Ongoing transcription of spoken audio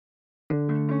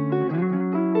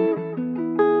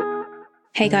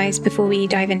Hey guys, before we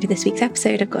dive into this week's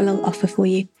episode, I've got a little offer for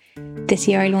you. This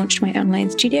year I launched my online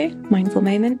studio, Mindful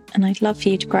Moment, and I'd love for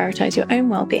you to prioritise your own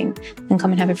well-being and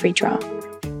come and have a free trial.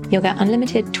 You'll get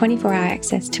unlimited 24-hour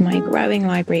access to my growing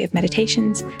library of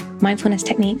meditations, mindfulness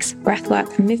techniques,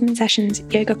 breathwork and movement sessions,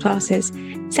 yoga classes,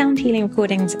 sound healing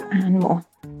recordings, and more.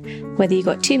 Whether you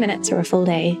got 2 minutes or a full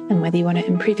day, and whether you want to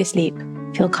improve your sleep,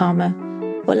 feel calmer,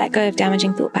 or let go of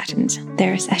damaging thought patterns,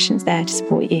 there are sessions there to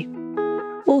support you.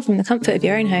 All from the comfort of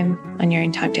your own home on your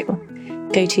own timetable.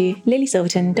 Go to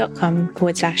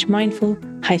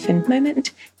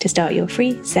lilysilverton.com/mindful-moment to start your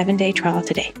free 7-day trial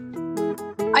today.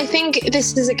 I think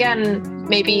this is, again,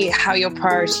 maybe how your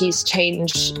priorities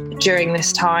change during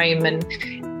this time. And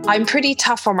I'm pretty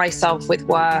tough on myself with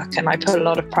work and I put a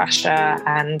lot of pressure.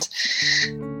 And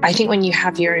I think when you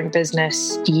have your own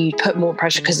business, you put more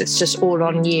pressure because it's just all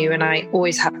on you. And I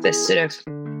always have this sort of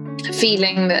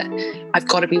feeling that I've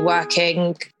got to be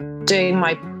working. Doing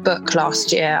my book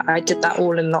last year, I did that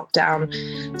all in lockdown.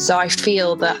 So I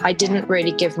feel that I didn't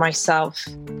really give myself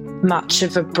much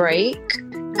of a break.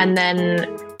 And then,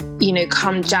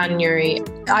 come January,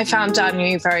 I found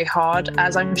January very hard,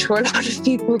 as I'm sure a lot of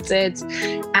people did.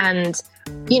 And,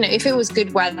 if it was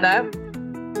good weather,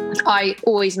 I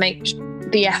always make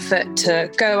the effort to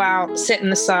go out, sit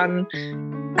in the sun,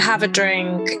 have a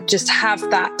drink, just have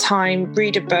that time,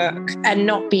 read a book and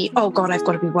not be, oh God, I've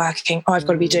got to be working. Oh, I've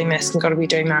got to be doing this and got to be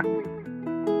doing that.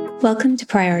 Welcome to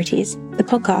Priorities, the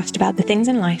podcast about the things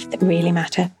in life that really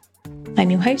matter.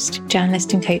 I'm your host,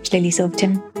 journalist and coach Lily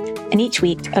Silverton. And each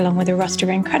week, along with a roster of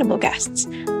incredible guests,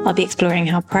 I'll be exploring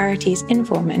how priorities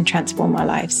inform and transform our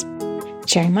lives,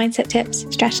 sharing mindset tips,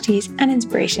 strategies and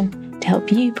inspiration to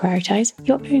help you prioritise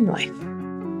your own life.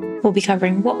 We'll be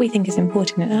covering what we think is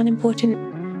important and unimportant,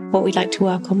 what we'd like to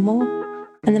work on more,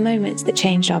 and the moments that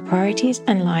changed our priorities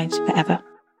and lives forever.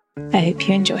 I hope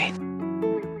you enjoy.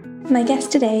 My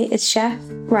guest today is chef,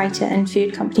 writer, and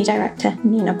food company director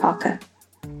Nina Parker.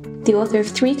 The author of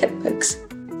 3 cookbooks,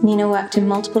 Nina worked in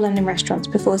multiple London restaurants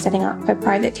before setting up her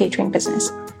private catering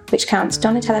business, which counts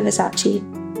Donatella Versace,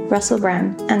 Russell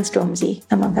Brand, and Stormzy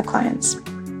among her clients.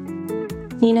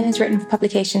 Nina has written for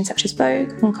publications such as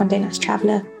Vogue and Condé Nast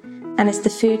Traveller, and is the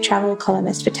food travel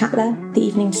columnist for Tatler, the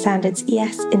Evening Standard's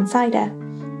ES Insider,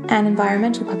 and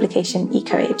environmental publication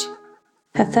EcoAge.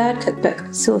 Her 3rd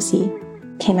cookbook, Saucy,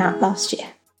 came out last year.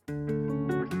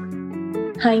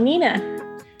 Hi, Nina.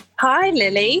 Hi,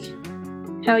 Lily.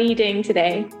 How are you doing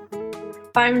today?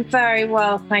 I'm very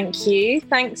well, thank you.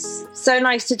 Thanks. So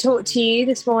nice to talk to you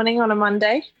this morning on a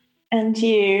Monday. And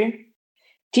you.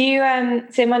 Do you,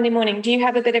 so Monday morning, do you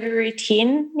have a bit of a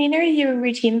routine, Nina? Are you a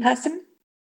routine person?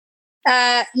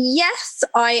 Yes,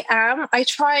 I am. I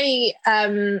try,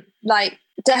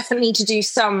 definitely to do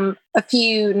a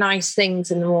few nice things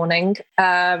in the morning,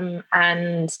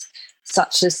 and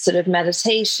such as sort of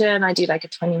meditation. I do like a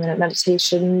 20-minute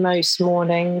meditation most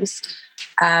mornings,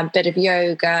 a bit of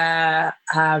yoga,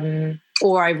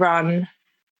 or I run.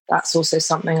 That's also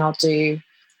something I'll do.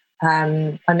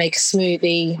 I make a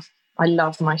smoothie. I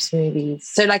love my smoothies.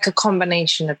 So like a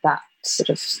combination of that, sort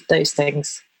of those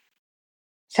things.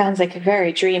 Sounds like a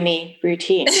very dreamy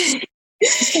routine.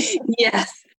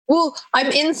 Yes. Well,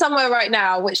 I'm in somewhere right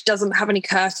now which doesn't have any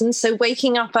curtains, so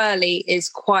waking up early is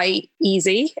quite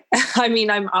easy. I mean,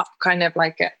 I'm up kind of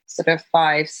like at sort of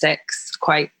 5, 6,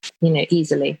 quite,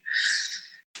 easily.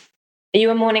 Are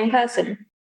you a morning person?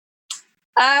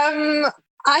 I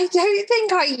don't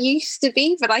think I used to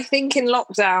be, but I think in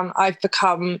lockdown I've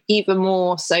become even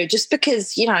more so, just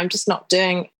because, I'm just not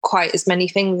doing quite as many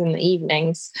things in the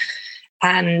evenings.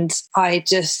 And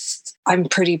I'm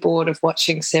pretty bored of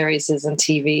watching series and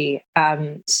TV.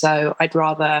 So I'd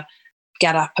rather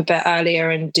get up a bit earlier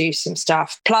and do some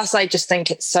stuff. Plus, I just think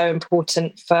it's so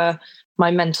important for my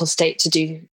mental state to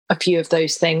do a few of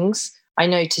those things. I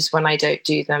notice when I don't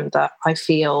do them that I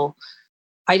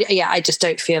just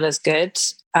don't feel as good.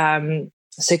 So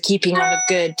keeping in a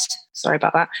good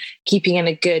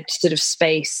sort of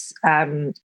space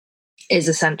is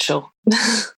essential.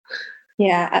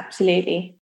 Yeah,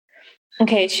 absolutely.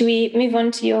 Okay, should we move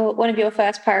on to one of your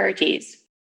first priorities?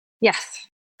 Yes.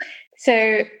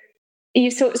 So you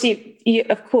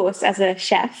of course, as a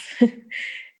chef,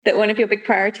 that one of your big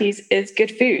priorities is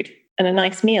good food and a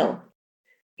nice meal.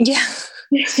 Yeah.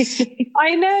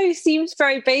 I know, seems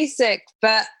very basic,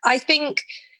 but I think,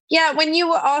 when you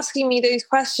were asking me those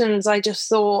questions, I just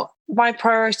thought my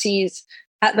priorities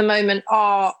at the moment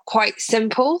are quite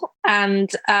simple, and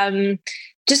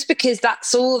just because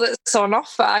that's all that's on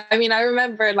offer. I mean, I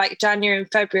remember like January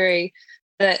and February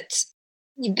that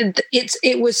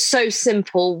it was so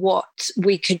simple what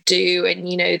we could do. And,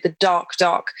 the dark,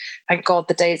 thank God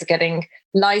the days are getting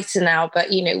lighter now, but,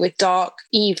 with dark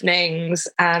evenings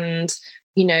and,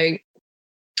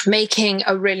 making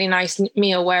a really nice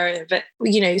meal where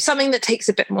it, something that takes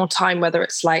a bit more time, whether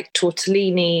it's like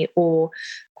tortellini or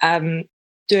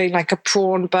doing like a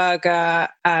prawn burger,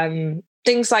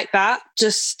 things like that.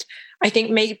 Just, I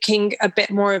think making a bit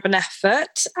more of an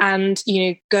effort and,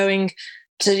 going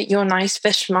to your nice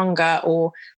fishmonger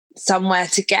or somewhere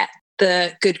to get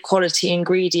the good quality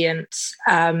ingredients,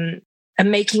 and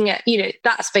making it,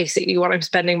 that's basically what I'm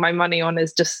spending my money on,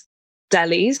 is just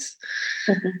delis.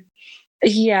 Mm-hmm.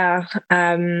 Yeah.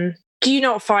 Do you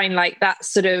not find like that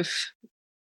sort of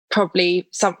probably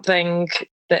something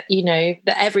that,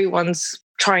 that everyone's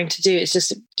trying to do? It's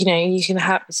just, you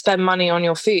can spend money on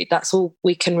your food. That's all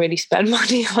we can really spend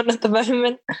money on at the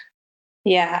moment.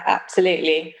 Yeah,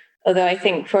 absolutely. Although I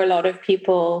think for a lot of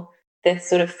people, this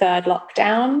sort of third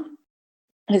lockdown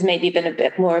has maybe been a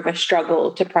bit more of a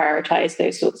struggle to prioritize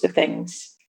those sorts of things.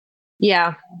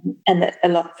 Yeah. And that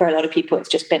for a lot of people, it's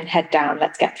just been head down,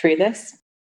 let's get through this.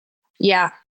 Yeah.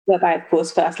 Whereby, of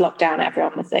course, first lockdown,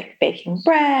 everyone was like baking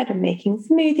bread and making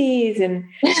smoothies and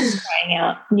trying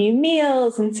out new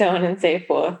meals and so on and so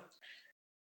forth.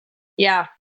 Yeah,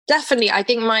 definitely. I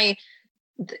think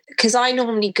because I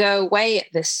normally go away at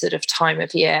this sort of time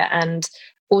of year, and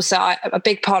also a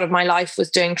big part of my life was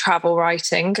doing travel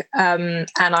writing, and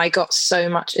I got so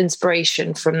much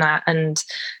inspiration from that. And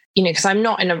because I'm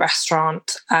not in a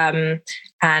restaurant,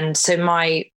 and so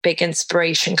my big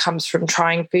inspiration comes from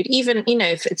trying food. Even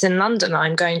if it's in London,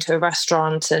 I'm going to a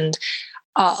restaurant and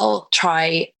I'll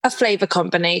try a flavor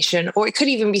combination, or it could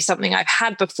even be something I've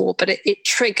had before, but it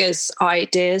triggers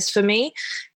ideas for me.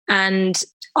 And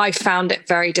I found it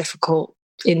very difficult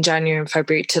in January and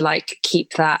February to like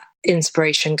keep that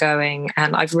inspiration going,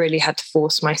 and I've really had to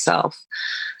force myself.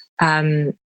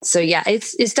 So yeah,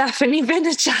 it's definitely been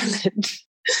a challenge.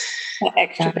 That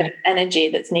extra bit of energy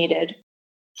that's needed.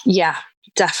 Yeah,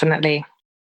 definitely.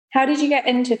 How did you get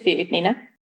into food, Nina?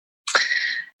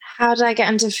 How did I get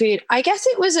into food? I guess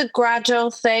it was a gradual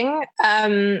thing.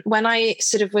 When I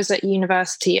sort of was at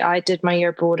university, I did my year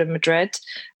abroad in Madrid,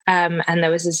 and there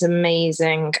was this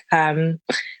amazing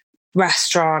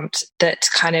restaurant that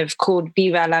kind of called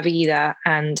Viva la Vida,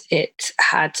 and it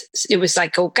was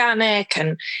like organic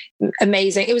and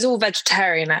amazing. It was all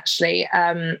vegetarian actually,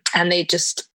 and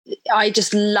I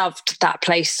just loved that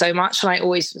place so much, and I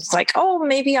always was like, oh,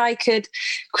 maybe I could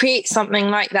create something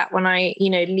like that when I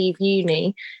leave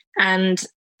uni. And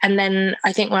then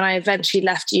I think when I eventually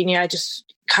left uni, I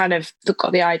just kind of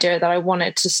got the idea that I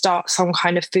wanted to start some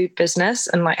kind of food business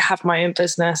and like have my own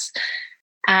business.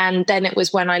 And then it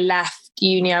was when I left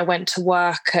uni, I went to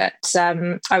work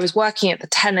I was working at the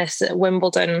tennis at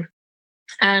Wimbledon,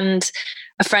 and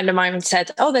a friend of mine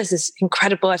said, oh, there's this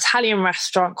incredible Italian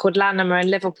restaurant called L'Anima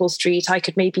in Liverpool Street. I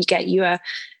could maybe get you a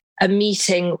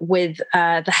meeting with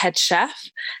the head chef.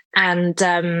 And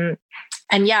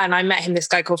I met him, this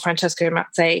guy called Francesco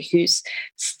Mazzei, who's,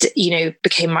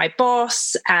 became my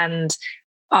boss. And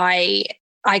I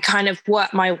kind of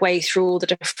worked my way through all the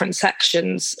different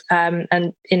sections.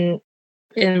 And in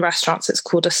restaurants, it's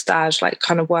called a stage, like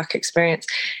kind of work experience.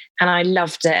 And I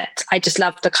loved it. I just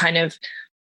loved the kind of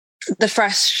the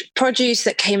fresh produce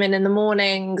that came in the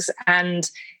mornings. And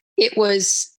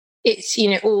it's,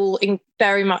 all in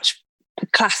very much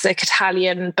classic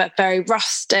Italian, but very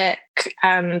rustic.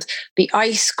 And the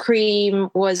ice cream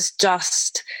was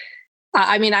just,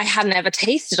 I hadn't ever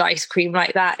tasted ice cream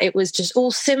like that. It was just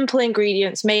all simple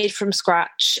ingredients made from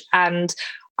scratch. And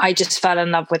I just fell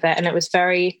in love with it. And I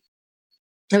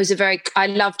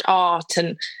loved art,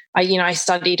 and I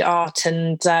studied art,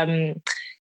 and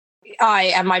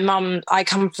my mum, I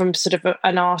come from sort of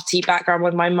an arty background,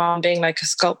 with my mum being like a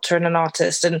sculptor and an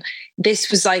artist. And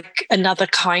this was like another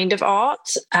kind of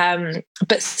art,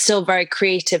 but still very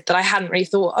creative, that I hadn't really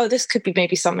thought, oh, this could be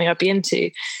maybe something I'd be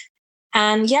into.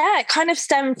 And yeah, it kind of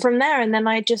stemmed from there. And then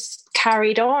I just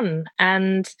carried on.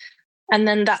 And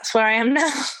then that's where I am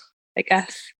now, I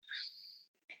guess.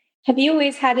 Have you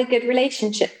always had a good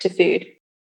relationship to food?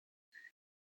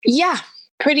 Yeah,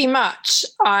 pretty much.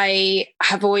 I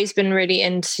have always been really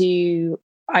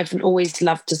I've always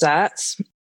loved desserts.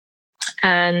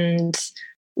 And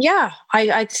yeah,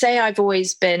 I'd say I've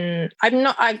always been,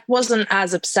 I wasn't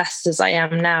as obsessed as I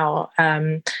am now.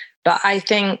 But I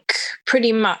think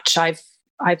pretty much I've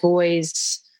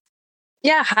always,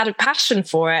 had a passion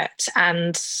for it,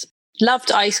 and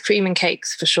loved ice cream and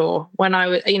cakes for sure. When I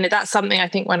was, that's something I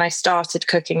think when I started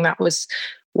cooking, that was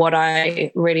what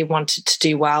I really wanted to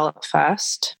do well at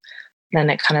first. then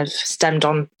it kind of stemmed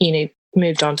on,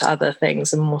 moved on to other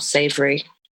things and more savory.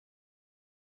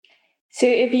 So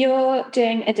if you're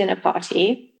doing a dinner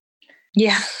party,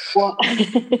 what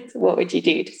what would you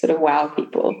do to sort of wow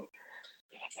people?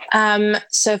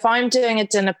 So if I'm doing a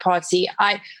dinner party,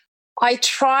 I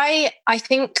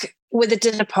think with a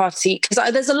dinner party,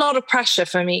 because there's a lot of pressure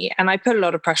for me and I put a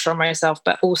lot of pressure on myself,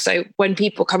 but also when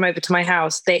people come over to my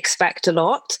house, they expect a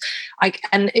lot.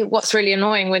 What's really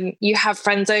annoying when you have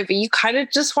friends over, you kind of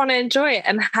just want to enjoy it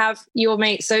and have your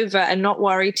mates over and not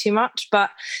worry too much. But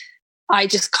I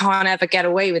just can't ever get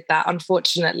away with that,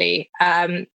 unfortunately.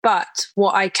 But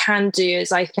what I can do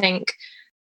is I think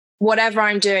whatever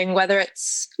I'm doing, whether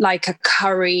it's like a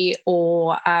curry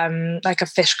or like a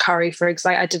fish curry, for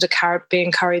example, I did a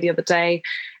Caribbean curry the other day,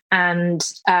 and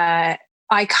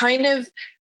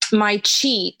my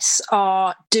cheats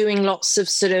are doing lots of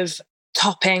sort of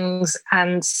toppings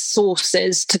and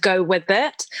sauces to go with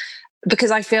it,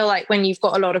 because I feel like when you've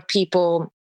got a lot of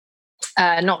people,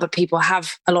 not that people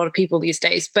have a lot of people these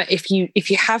days, but if you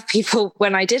have people,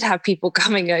 when I did have people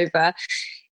coming over,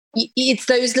 it's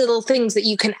those little things that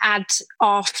you can add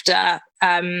after,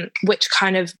 which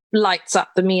kind of lights up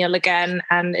the meal again.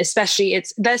 And especially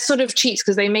they're sort of cheats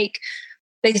because they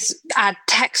add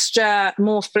texture,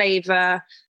 more flavor,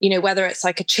 whether it's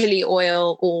like a chili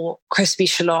oil or crispy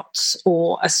shallots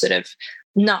or a sort of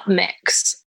nut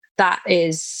mix.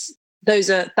 That's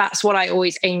what I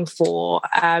always aim for.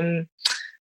 And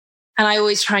I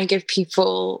always try and give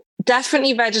people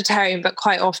definitely vegetarian, but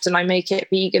quite often I make it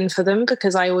vegan for them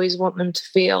because I always want them to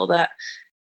feel that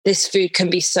this food can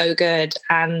be so good.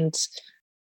 And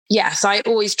yes, I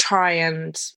always try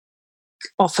and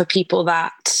offer people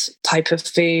that type of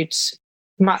food,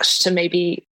 much to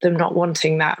maybe them not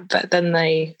wanting that, but then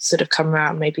they sort of come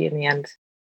around maybe in the end.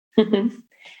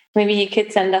 Maybe you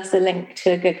could send us a link to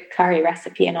a good curry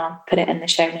recipe and I'll put it in the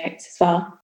show notes as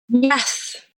well.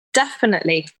 Yes,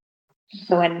 definitely.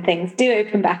 For when things do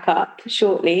open back up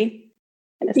shortly.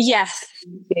 Yes.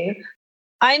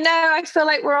 I know. I feel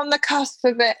like we're on the cusp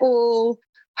of it all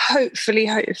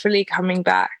hopefully coming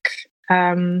back.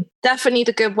 Definitely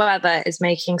the good weather is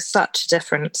making such a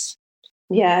difference.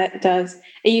 Yeah, it does.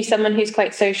 Are you someone who's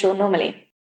quite social normally?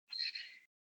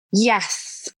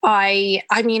 Yes. I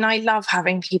mean, I love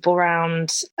having people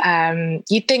around.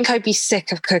 You'd think I'd be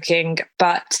sick of cooking,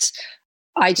 but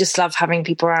I just love having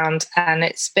people around, and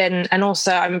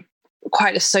also I'm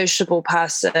quite a sociable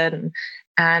person,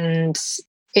 and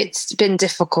it's been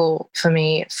difficult for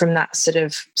me from that sort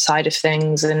of side of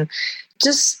things, and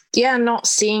just, not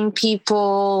seeing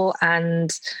people.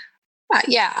 And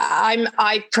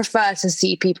I prefer to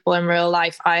see people in real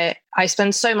life. I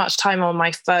spend so much time on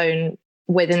my phone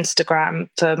with Instagram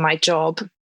for my job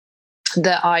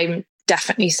that I'm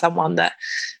definitely someone that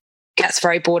gets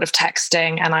very bored of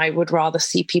texting, and I would rather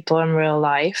see people in real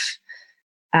life.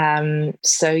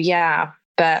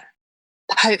 But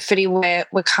hopefully we're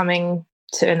coming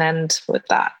to an end with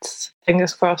that.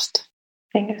 Fingers crossed.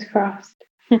 Fingers crossed.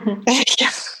 Do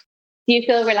you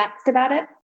feel relaxed about it?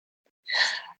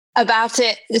 About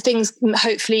it, things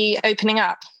hopefully opening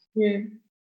up.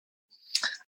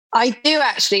 I do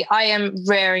actually. I am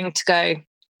raring to go.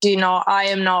 I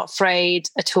am not afraid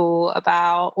at all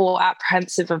about or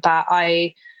apprehensive about.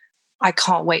 I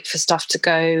can't wait for stuff to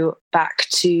go back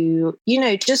to,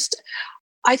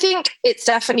 I think it's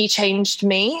definitely changed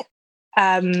me.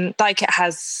 Like it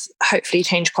has hopefully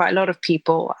changed quite a lot of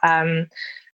people.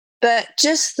 But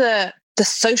just the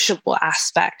sociable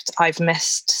aspect I've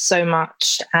missed so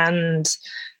much. And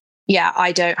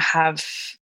I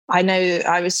know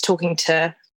I was talking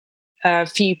to a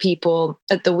few people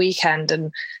at the weekend,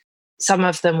 and some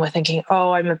of them were thinking,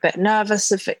 oh, I'm a bit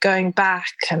nervous of it going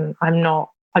back. And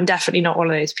I'm definitely not one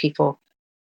of those people.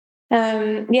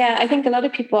 I think a lot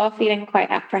of people are feeling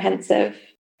quite apprehensive.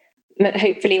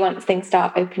 Hopefully once things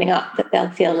start opening up that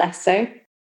they'll feel less so.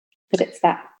 But it's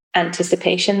that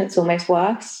anticipation that's almost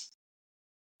worse.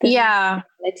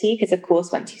 Because of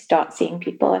course, once you start seeing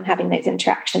people and having those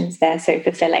interactions, they're so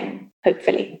fulfilling,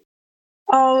 hopefully.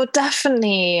 Oh,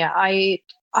 definitely.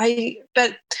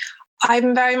 But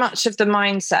I'm very much of the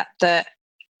mindset that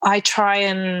I try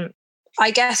and,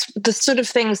 I guess the sort of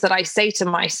things that I say to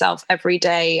myself every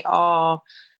day are,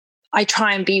 I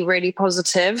try and be really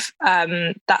positive.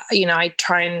 I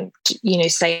try and,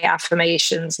 say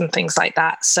affirmations and things like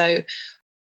that. So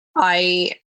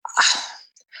I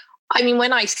mean,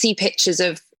 when I see pictures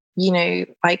of,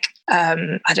 like,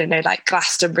 I don't know, like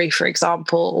Glastonbury, for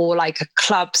example, or like a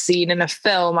club scene in a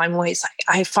film, I'm always like,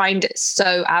 I find it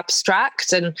so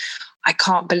abstract and I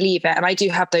can't believe it. And I do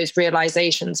have those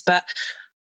realizations, but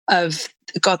of,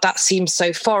 God, that seems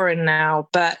so foreign now.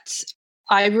 But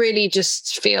I really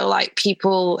just feel like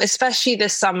people, especially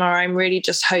this summer, I'm really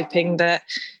just hoping that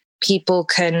people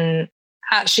can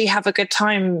actually have a good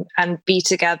time and be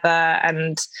together.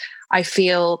 And I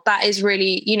feel that is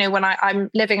really, when I'm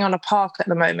living on a park at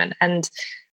the moment, and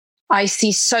I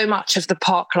see so much of the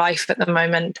park life at the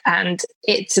moment, and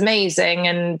it's amazing.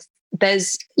 And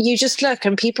you just look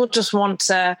and people just want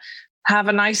to have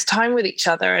a nice time with each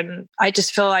other. And I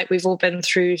just feel like we've all been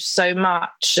through so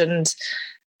much. And,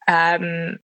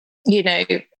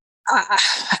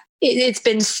 it's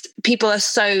been, people are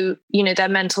so, their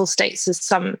mental states is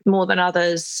some more than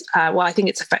others. Well, I think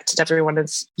it's affected everyone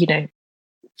as,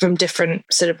 from different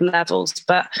sort of levels.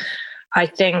 But I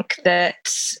think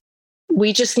that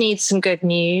we just need some good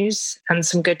news and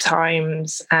some good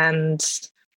times. And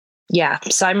yeah,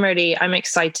 so I'm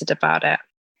excited about it.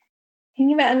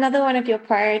 Thinking about another one of your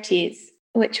priorities,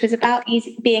 which was about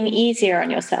being easier on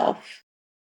yourself.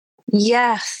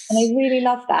 Yes. And I really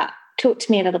love that. Talk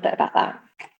to me a little bit about that.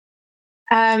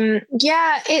 I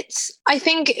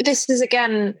think this is,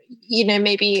 again,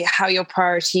 maybe how your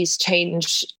priorities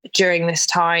change during this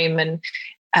time. And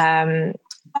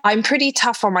I'm pretty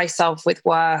tough on myself with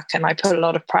work, and I put a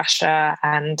lot of pressure.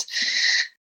 And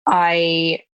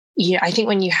I think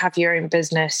when you have your own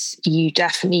business, you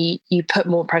put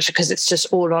more pressure because it's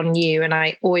just all on you. And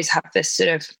I always have this sort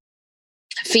of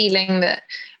feeling that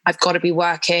I've got to be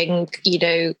working,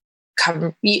 I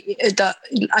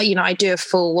do a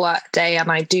full work day,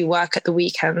 and I do work at the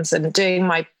weekends. And doing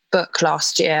my book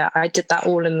last year, I did that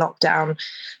all in lockdown.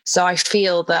 So I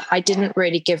feel that I didn't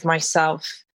really give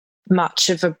myself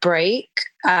much of a break.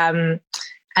 And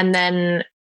then,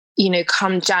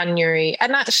 come January,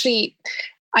 and actually,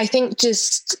 I think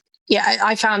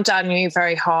I found January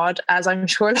very hard, as I'm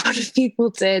sure a lot of people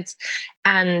did.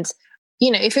 And,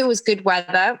 if it was good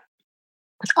weather,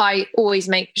 I always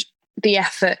make the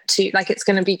effort to, like, it's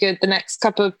going to be good the next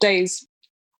couple of days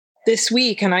this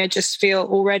week. And I just feel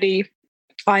already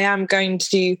I am going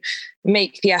to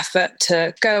make the effort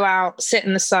to go out, sit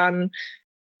in the sun,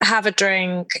 have a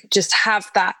drink, just have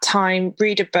that time,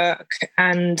 read a book,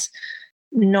 and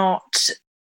not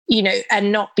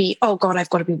be, oh God, I've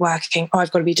got to be working. Oh,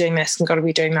 I've got to be doing this and got to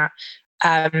be doing that.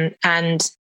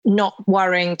 And not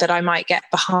worrying that I might get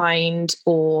behind,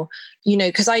 or,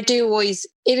 because it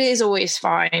is always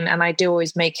fine, and I do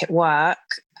always make it work.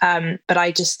 But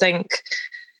I just think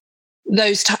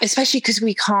those times, especially because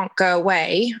we can't go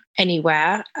away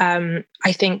anywhere,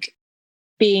 I think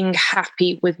being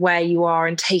happy with where you are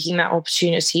and taking that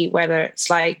opportunity, whether it's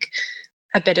like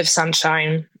a bit of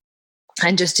sunshine,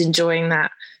 and just enjoying that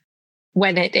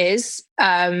when it is,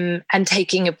 and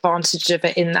taking advantage of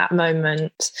it in that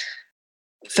moment.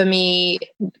 For me,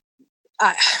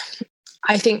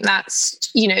 I think that's,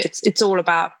 it's all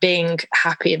about being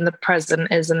happy in the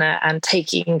present, isn't it? And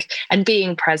taking and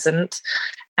being present.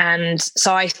 And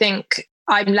so I think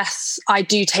I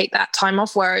do take that time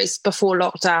off, whereas before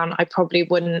lockdown, I probably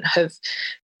wouldn't have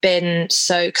been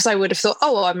so, because I would have thought,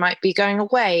 oh, well, I might be going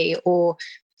away, or,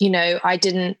 I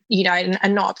didn't,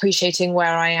 and not appreciating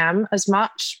where I am as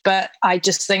much. But I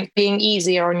just think being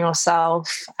easier on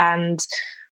yourself and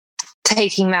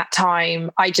taking that time,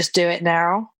 I just do it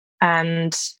now.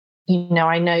 And,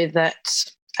 I know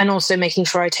that, and also making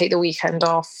sure I take the weekend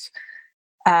off.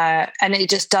 And it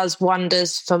just does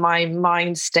wonders for my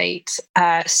mind state.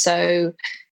 So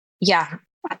yeah,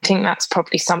 I think that's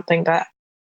probably something that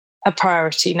a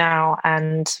priority now,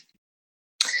 and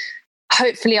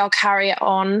hopefully I'll carry it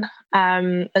on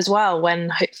as well when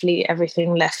hopefully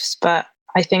everything lifts. But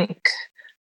I think,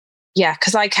 yeah,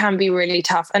 because I can be really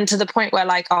tough, and to the point where,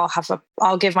 like,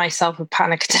 I'll give myself a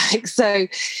panic attack. So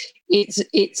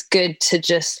it's good to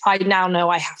just, I now know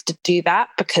I have to do that,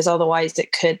 because otherwise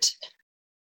it could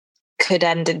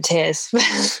end in tears.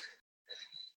 I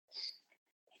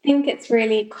think it's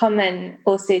really common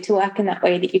also to work in that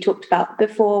way that you talked about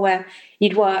before, where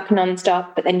you'd work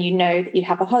nonstop, but then that you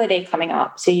have a holiday coming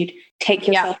up, so you'd take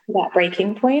yourself to that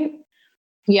breaking point.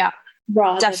 Yeah,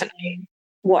 rather definitely. Than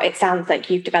what it sounds like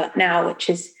you've developed now, which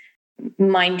is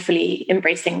mindfully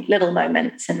embracing little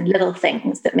moments and little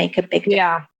things that make a big difference.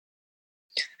 Yeah,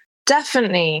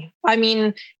 definitely. I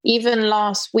mean, even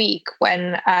last week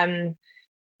when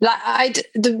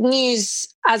the news,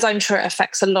 as I'm sure it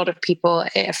affects a lot of people,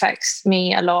 it affects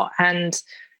me a lot. And,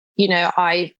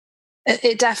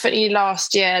 it definitely,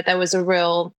 last year, there was a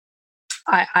real,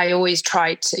 I always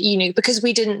tried to, because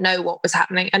we didn't know what was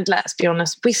happening. And let's be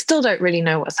honest, we still don't really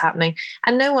know what's happening,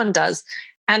 and no one does.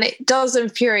 And it does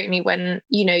infuriate me when,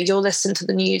 you'll listen to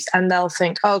the news and they'll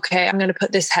think, okay, I'm going to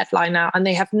put this headline out, and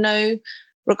they have no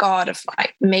regard of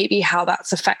like maybe how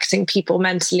that's affecting people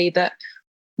mentally, that,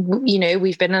 you know,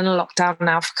 we've been in a lockdown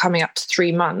now for coming up to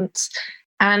 3 months.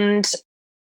 And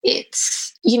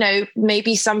it's, you know,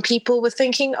 maybe some people were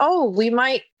thinking, oh, we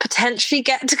might potentially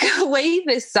get to go away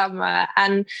this summer.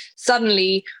 And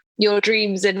suddenly your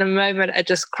dreams in a moment are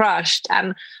just crushed.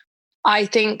 And I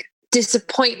think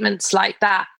disappointments like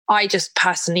that, I just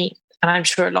personally, and I'm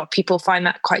sure a lot of people find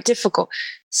that quite difficult.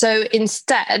 So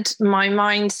instead, my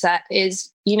mindset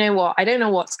is, you know what, I don't know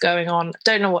what's going on.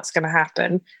 Don't know what's going to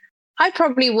happen. I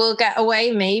probably will get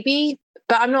away maybe,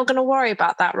 but I'm not going to worry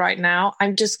about that right now.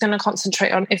 I'm just going to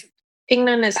concentrate on if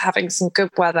England is having some good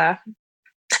weather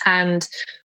and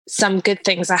some good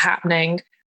things are happening,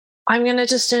 I'm going to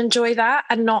just enjoy that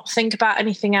and not think about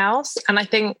anything else. And I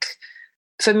think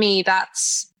for me,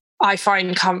 I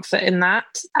find comfort in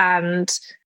that, and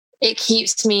it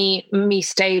keeps me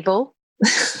stable,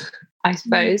 I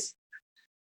suppose.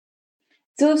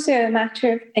 It's also a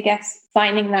matter of, I guess,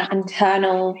 finding that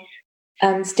internal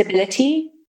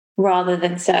stability rather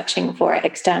than searching for it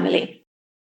externally.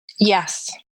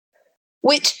 Yes.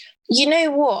 Which, you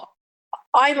know what?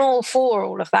 I'm all for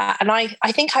all of that. And I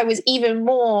think I was even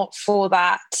more for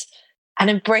that and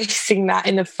embracing that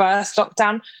in the first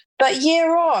lockdown. But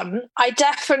year on, I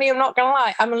definitely am not going to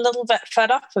lie, I'm a little bit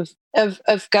fed up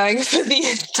of going for the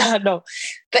internal.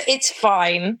 But it's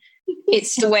fine.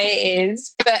 It's the way it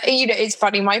is. But, you know, it's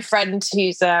funny. My friend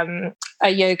who's a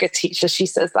yoga teacher, she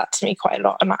says that to me quite a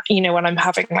lot. And, you know, when I'm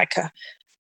having like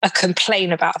a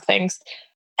complaint about things,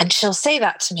 and she'll say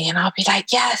that to me and I'll be like,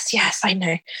 yes, I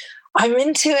know. I'm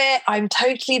into it. I'm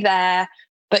totally there.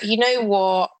 But you know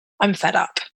what? I'm fed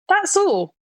up. That's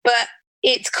all. But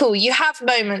it's cool. You have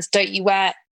moments, don't you,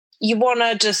 where you want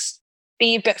to just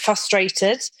be a bit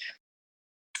frustrated,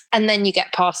 and then you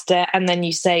get past it, and then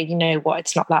you say, you know what?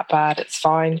 It's not that bad. It's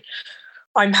fine.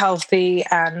 I'm healthy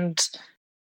and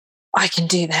I can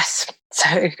do this.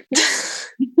 So,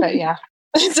 but yeah.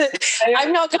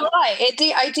 I'm not gonna lie,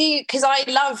 I do because I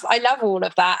love all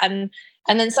of that, and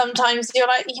then sometimes you're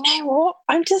like, you know what,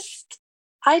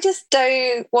 I just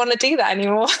don't want to do that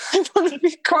anymore. I want to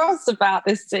be cross about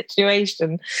this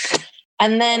situation,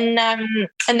 and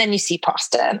then you see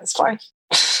past it and it's fine.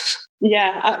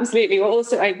 Yeah, absolutely. Well,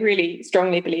 also I really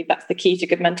strongly believe that's the key to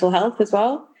good mental health as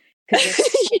well, because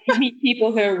you meet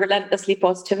people who are relentlessly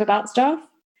positive about stuff.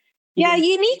 Yeah,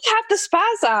 you need to have the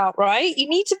spaz out, right? You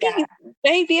need to be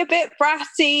maybe a bit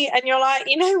bratty, and you're like,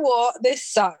 you know what, this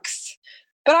sucks,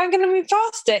 but I'm going to move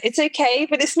past it. It's okay,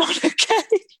 but it's not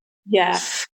okay. Yeah.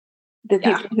 The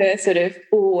people who are sort of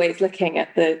always looking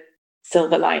at the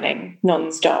silver lining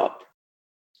non-stop.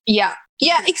 Yeah,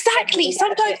 exactly.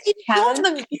 Sometimes you want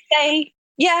them to say,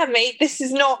 yeah, mate, this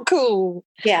is not cool.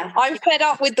 Yeah. I'm fed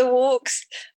up with the walks.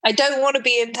 I don't want to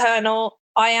be internal.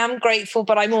 I am grateful,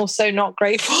 but I'm also not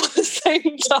grateful at the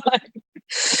same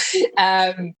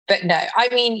time. But no, I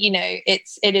mean, you know, it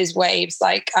is waves.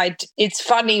 Like it's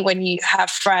funny when you have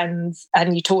friends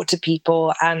and you talk to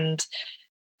people, and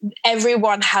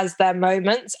everyone has their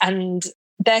moments, and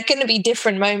they're going to be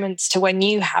different moments to when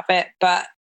you have it. But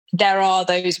there are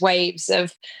those waves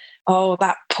of, oh,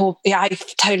 that poor, I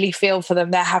totally feel for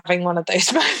them. They're having one of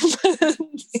those moments.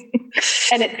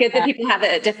 And it's good that people have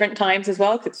it at different times as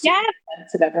well. Yeah.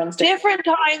 So everyone's different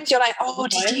times. You're like, oh,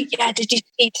 did you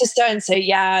speak to so and so?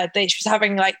 Yeah,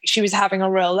 she was having a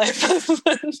real low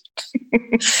moment.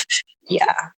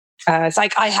 Yeah. It's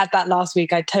like I had that last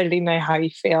week. I totally know how you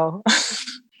feel.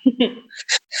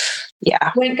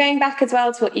 Yeah. When going back as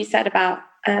well to what you said about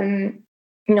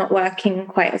not working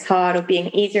quite as hard or being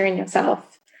easier in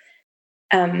yourself,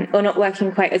 or not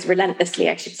working quite as relentlessly,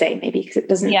 I should say, maybe, because it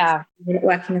doesn't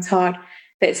working as hard.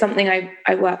 But it's something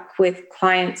I work with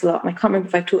clients a lot. And I can't remember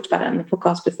if I've talked about it on the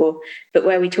podcast before, but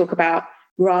where we talk about,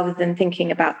 rather than thinking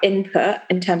about input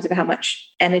in terms of how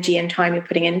much energy and time you're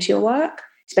putting into your work,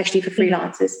 especially for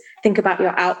freelancers, think about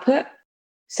your output.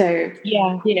 So,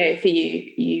 you know, for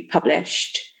you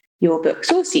published your book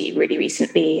Saucy really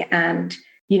recently, and,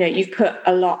 you know, you've put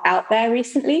a lot out there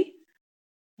recently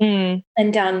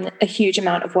and done a huge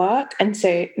amount of work. And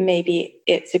so maybe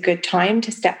it's a good time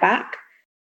to step back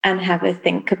and have a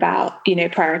think about, you know,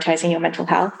 prioritizing your mental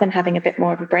health and having a bit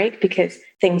more of a break, because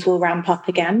things will ramp up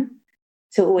again.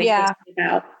 So always thinking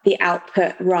about the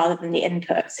output rather than the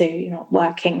input. So you're not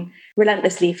working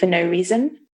relentlessly for no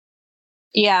reason.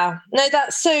 Yeah, no,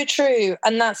 that's so true.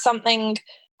 And that's something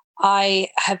I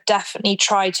have definitely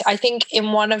tried. I think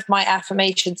in one of my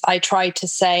affirmations, I tried to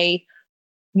say,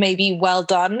 maybe well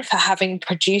done for having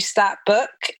produced that book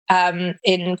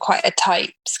in quite a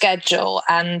tight schedule.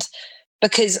 And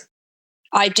because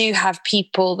I do have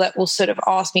people that will sort of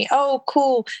ask me, oh,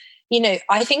 cool,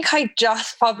 I think I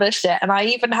just published it, and I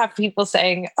even have people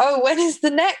saying, "Oh, when is the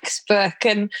next book?"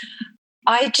 And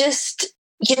I just,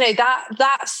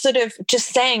 that sort of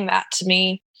just saying that to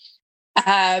me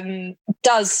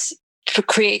does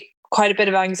create quite a bit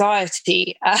of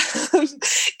anxiety,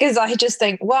 because I just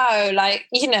think, wow,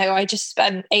 I just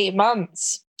spent 8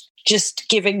 months just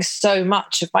giving so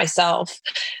much of myself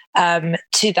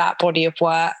to that body of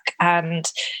work.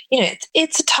 And,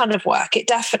 it's a ton of work. It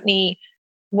definitely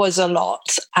was a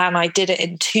lot. And I did it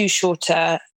in too short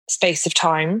a space of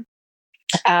time.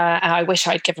 And I wish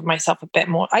I'd given myself a bit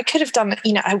more. I could have done,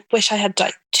 I wish I had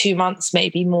 2 months,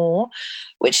 maybe more,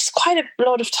 which is quite a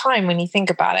lot of time when you think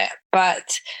about it.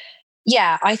 But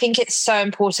yeah, I think it's so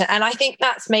important. And I think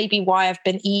that's maybe why I've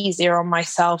been easier on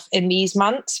myself in these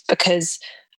months, because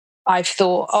I've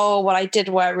thought, oh, well, I did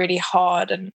work really hard.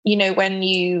 And, when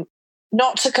you,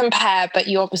 not to compare, but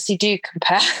you obviously do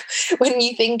compare when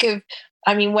you think of,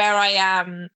 where I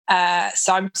am.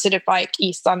 So I'm sort of like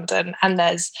East London, and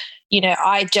there's,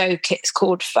 I joke it's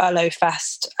called Furlough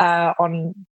Fest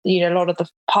on, a lot of the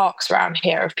parks around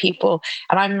here of people.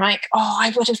 And I'm like, oh,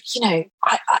 I would have,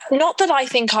 not that I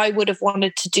think I would have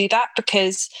wanted to do that,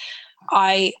 because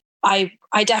I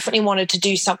definitely wanted to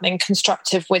do something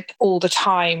constructive with all the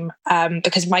time,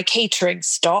 because my catering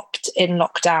stopped in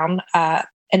lockdown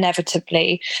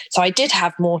inevitably. So I did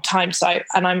have more time.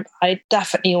 I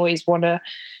definitely always want to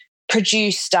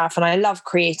produce stuff, and I love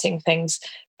creating things.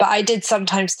 But I did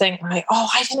sometimes think like, oh,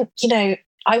 I didn't,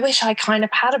 I wish I kind of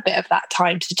had a bit of that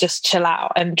time to just chill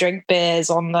out and drink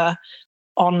beers on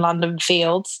London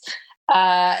fields,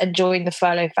 enjoying the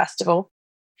Furlough Festival.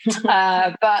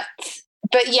 But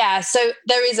yeah, so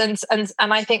there is, and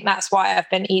I think that's why I've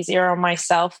been easier on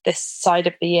myself this side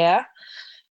of the year.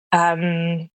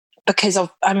 Because of,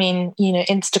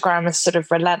 Instagram is sort of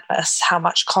relentless how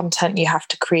much content you have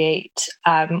to create,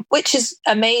 which is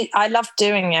amazing. I love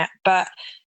doing it, but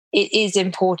it is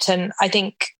important. I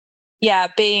think, yeah,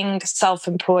 being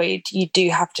self-employed, you do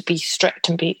have to be strict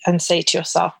and say to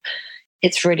yourself,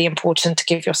 it's really important to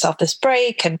give yourself this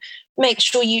break and make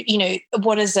sure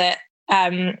what is it?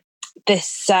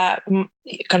 You're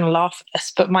going to laugh at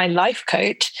this, but my life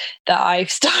coach that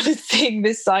I've started seeing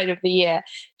this side of the year,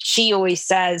 she always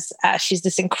says, she's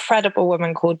this incredible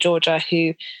woman called Georgia,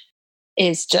 who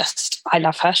is just, I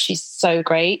love her. She's so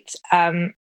great.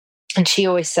 And she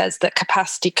always says that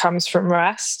capacity comes from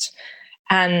rest.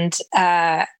 And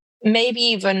maybe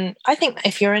even, I think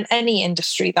if you're in any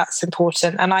industry, that's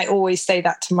important. And I always say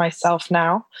that to myself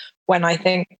now when I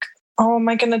think, oh, am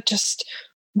I going to just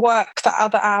work the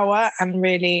other hour? And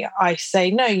really, I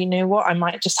say, no, you know what? I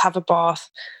might just have a bath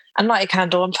and light a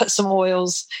candle and put some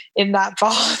oils in that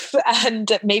bath.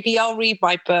 And maybe I'll read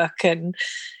my book. And,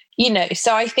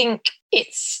 so I think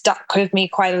it's stuck with me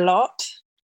quite a lot.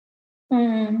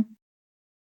 Mm.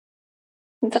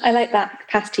 I like that.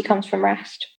 Capacity comes from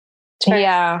rest.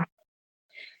 Yeah.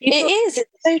 It is. It's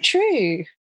so true.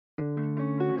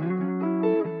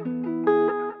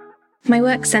 My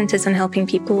work centres on helping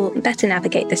people better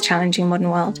navigate this challenging modern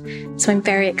world, so I'm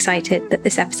very excited that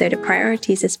this episode of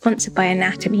Priorities is sponsored by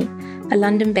Anatomy, a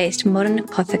London-based modern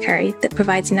apothecary that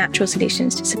provides natural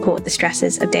solutions to support the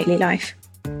stresses of daily life.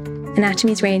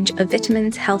 Anatomy's range of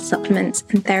vitamins, health supplements,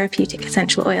 and therapeutic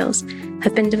essential oils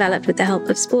have been developed with the help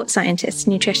of sports scientists,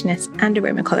 nutritionists, and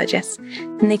aromatologists,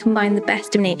 and they combine the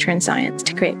best of nature and science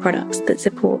to create products that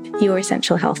support your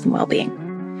essential health and well-being.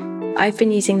 I've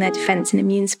been using their defense and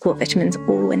immune support vitamins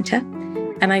all winter,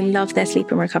 and I love their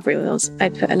sleep and recovery oils. I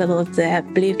put a little of their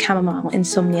blue chamomile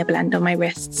insomnia blend on my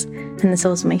wrists and the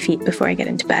soles of my feet before I get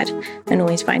into bed, and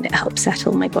always find it helps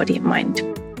settle my body and mind.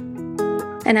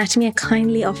 Anatomy are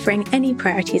kindly offering any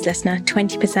Priorities listener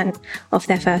 20% off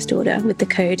their first order with the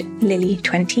code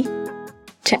LILY20.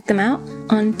 Check them out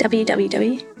on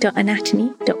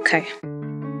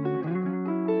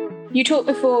www.anatomy.co. You talked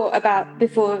before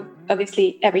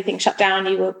obviously everything shut down,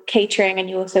 you were catering and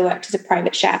you also worked as a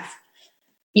private chef.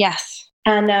 Yes.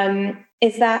 And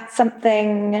is that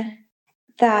something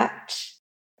that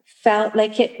felt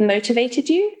like it motivated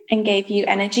you and gave you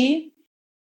energy?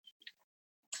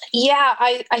 Yeah,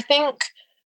 I think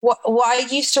what I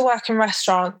used to work in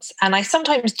restaurants, and I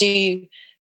sometimes do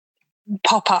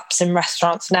pop-ups in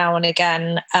restaurants now and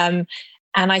again. And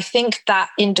I think that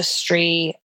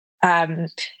industry,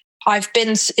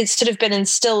 it's sort of been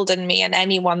instilled in me, and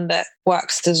anyone that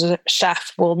works as a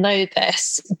chef will know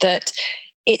this, that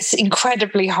it's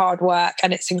incredibly hard work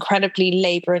and it's incredibly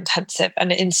labor intensive,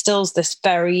 and it instills this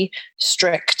very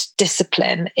strict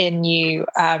discipline in you,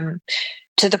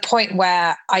 to the point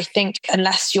where I think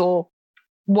unless you're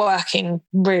working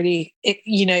really,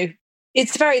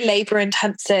 it's very labor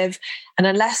intensive. And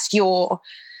unless you're,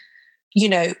 you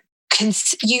know,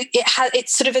 it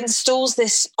sort of installs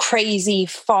this crazy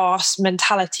fast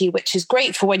mentality, which is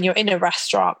great for when you're in a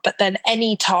restaurant, but then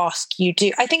any task you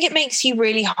do, I think it makes you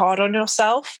really hard on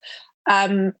yourself.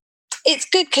 It's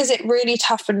good because it really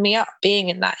toughened me up being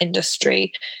in that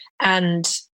industry, and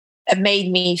it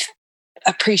made me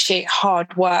appreciate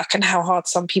hard work and how hard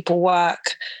some people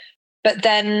work. But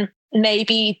then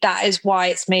maybe that is why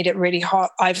it's made it really hard.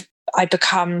 I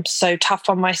become so tough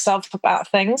on myself about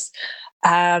things.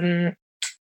 But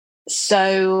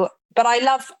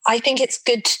I think it's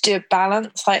good to do a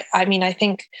balance. I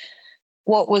think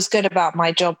what was good about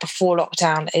my job before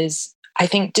lockdown is I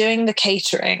think doing the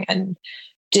catering and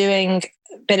doing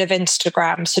a bit of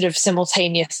Instagram sort of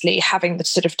simultaneously, having the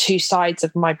sort of two sides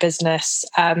of my business.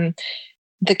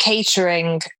 The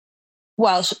catering,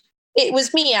 well, it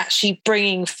was me actually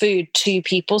bringing food to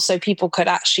people so people could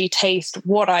actually taste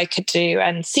what I could do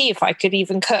and see if I could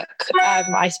even cook,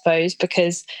 I suppose,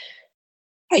 because,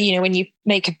 you know, when you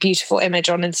make a beautiful image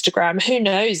on Instagram, who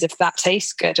knows if that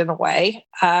tastes good in a way.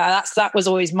 That was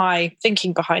always my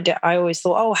thinking behind it. I always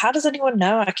thought, oh, how does anyone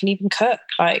know I can even cook?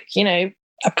 Like, you know,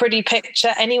 a pretty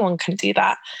picture, anyone can do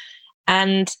that.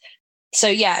 And so,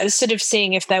 yeah, it was sort of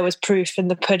seeing if there was proof in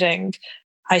the pudding,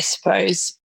 I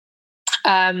suppose.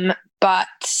 But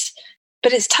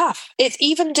it's tough. It's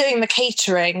even doing the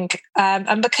catering.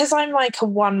 And because I'm like a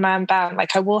one-man band,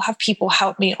 like I will have people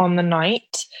help me on the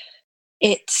night.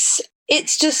 It's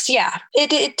just, yeah,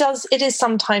 it is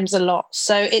sometimes a lot.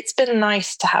 So it's been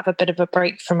nice to have a bit of a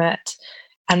break from it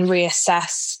and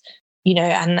reassess, you know,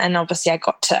 and obviously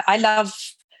I love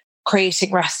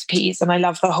creating recipes and I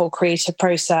love the whole creative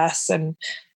process and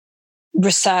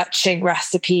researching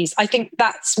recipes. I think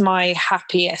that's my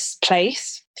happiest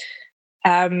place.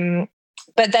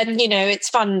 But then, you know, it's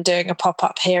fun doing a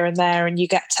pop-up here and there, and you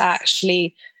get to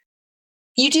actually,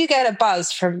 you do get a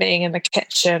buzz from being in the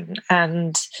kitchen.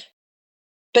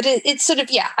 But it's sort of,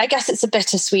 yeah, I guess it's a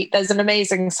bittersweet. There's an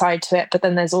amazing side to it, but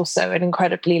then there's also an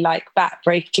incredibly like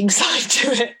back-breaking side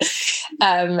to it.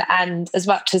 And as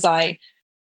much as I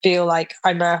feel like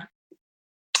I'm a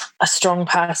strong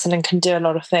person and can do a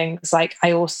lot of things, like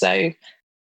I also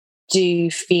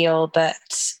do feel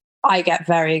that I get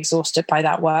very exhausted by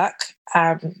that work.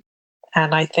 And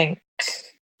I think,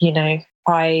 you know,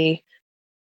 I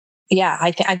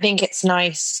think it's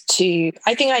nice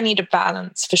I think I need a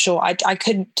balance for sure. I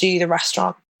couldn't do the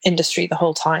restaurant industry the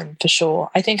whole time for sure.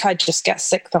 I think I'd just get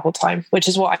sick the whole time, which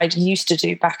is what I used to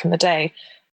do back in the day,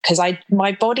 because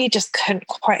my body just couldn't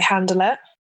quite handle it.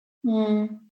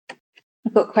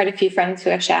 I've got quite a few friends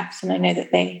who are chefs, and I know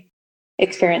that they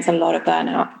experience a lot of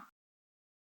burnout.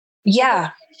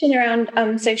 Yeah.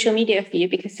 Around social media for you,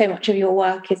 because so much of your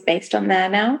work is based on there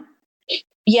now.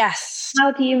 Yes.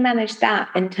 How do you manage that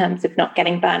in terms of not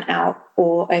getting burnt out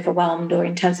or overwhelmed, or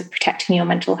in terms of protecting your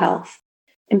mental health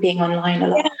and being online a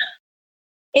lot? Yeah.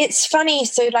 It's funny.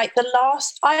 So like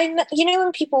you know,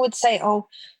 when people would say, oh,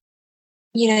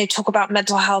 you know, talk about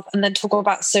mental health and then talk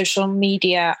about social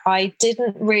media, I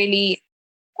didn't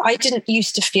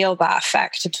used to feel that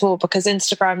effect at all, because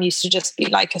Instagram used to just be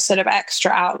like a sort of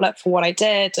extra outlet for what I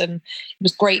did. And it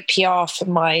was great PR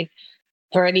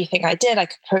for anything I did. I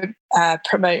could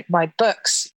promote my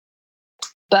books.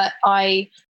 But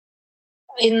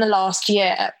in the last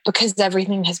year, because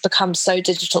everything has become so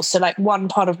digital, so like one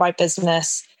part of my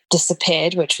business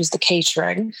disappeared, which was the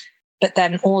catering. But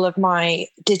then all of my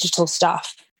digital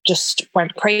stuff just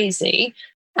went crazy.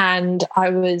 And I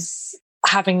was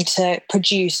having to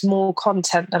produce more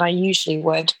content than I usually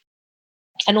would.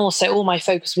 And also all my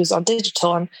focus was on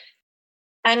digital.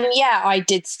 And yeah, I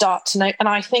did start to know. And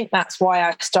I think that's why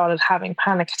I started having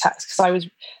panic attacks, because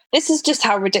this is just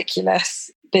how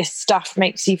ridiculous this stuff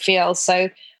makes you feel. So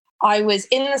I was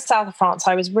in the south of France.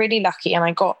 I was really lucky, and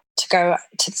I got to go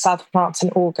to the south of France in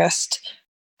August.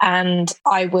 And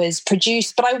I was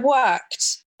produced, but I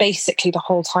worked basically the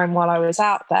whole time while I was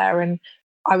out there. And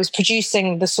I was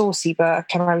producing the Saucy book,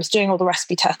 and I was doing all the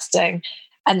recipe testing.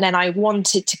 And then I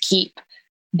wanted to keep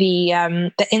the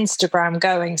Instagram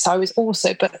going. So I was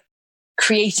also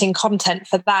creating content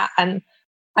for that. And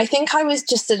I think I was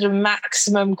just at a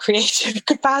maximum creative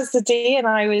capacity. And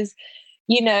I was,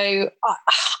 you know,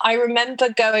 I remember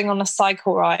going on a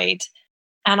cycle ride,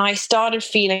 and I started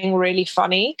feeling really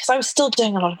funny because I was still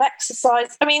doing a lot of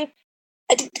exercise. I mean,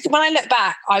 when I look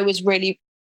back, I was really,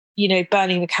 you know,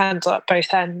 burning the candle at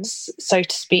both ends, so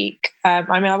to speak. I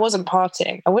mean, I wasn't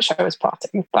partying. I wish I was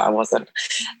partying, but I wasn't.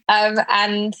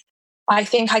 And I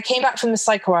think I came back from the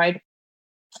cycle ride,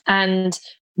 and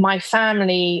my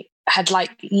family had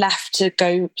like left to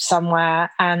go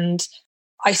somewhere, and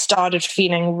I started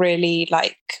feeling really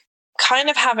like kind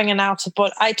of having an out of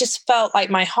body. I just felt like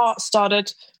my heart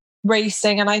started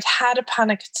racing, and I'd had a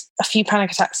few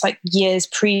panic attacks like years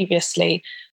previously,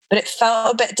 but it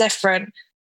felt a bit different.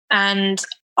 And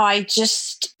I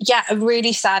just,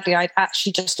 really sadly, I'd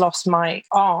actually just lost my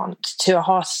aunt to a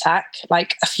heart attack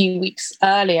like a few weeks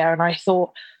earlier. And I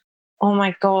thought, oh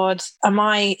my God,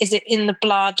 is it in the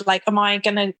blood? Like,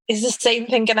 is the same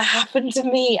thing going to happen to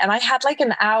me? And I had like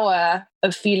an hour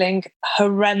of feeling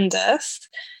horrendous.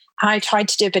 I tried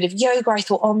to do a bit of yoga. I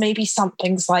thought, oh, maybe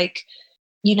something's like,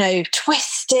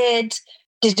 twisted,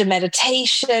 did a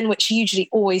meditation, which usually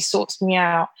always sorts me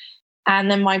out.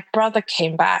 And then my brother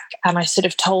came back, and I sort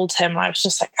of told him, I was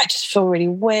just like, I just feel really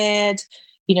weird,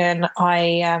 and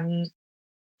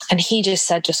he just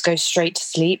said, just go straight to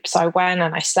sleep. So I went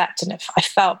and I slept, and I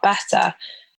felt better.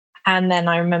 And then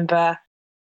I remember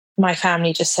my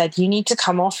family just said, you need to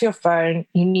come off your phone.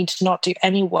 You need to not do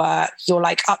any work. You're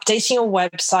like updating your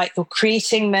website. You're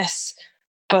creating this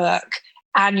book,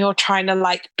 and you're trying to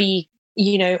like be,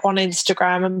 on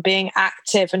Instagram and being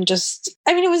active, and just,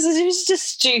 it was just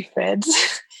stupid.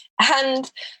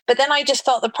 But then I just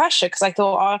felt the pressure, because I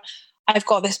thought, oh, I've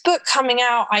got this book coming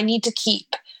out. I need to keep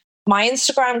my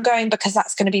Instagram going, because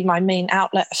that's going to be my main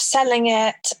outlet of selling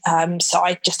it. So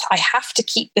I have to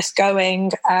keep this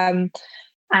going. So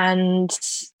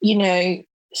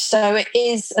it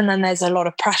is. And then there's a lot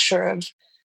of pressure of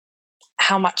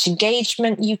how much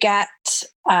engagement you get.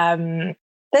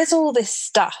 There's all this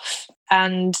stuff.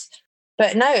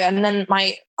 But no, and then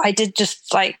I did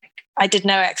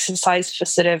no exercise for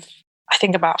sort of, I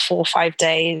think about 4 or 5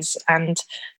 days, and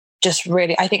just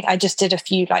really, I think I just did a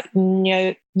few like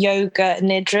yoga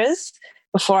nidras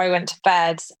before I went to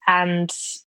bed, and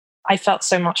I felt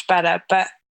so much better. But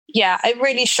yeah, it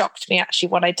really shocked me actually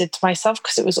what I did to myself,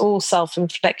 because it was all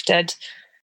self-inflicted.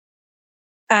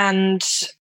 And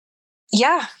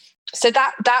yeah, so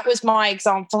that was my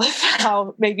example of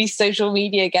how maybe social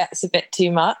media gets a bit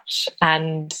too much.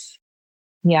 And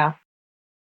yeah.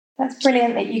 That's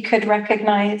brilliant that you could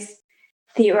recognize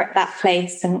that you were at that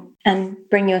place and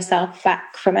bring yourself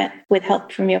back from it with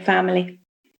help from your family.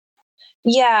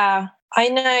 Yeah, I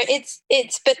know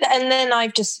and then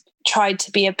I've just tried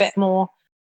to be a bit more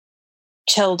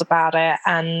chilled about it,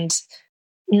 and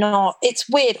not, it's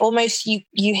weird, almost you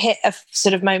hit a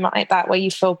sort of moment like that where you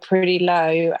feel pretty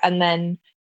low, and then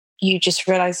you just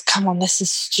realize, come on, this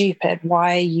is stupid.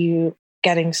 Why are you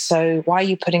putting so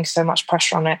much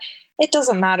pressure on it? It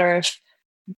doesn't matter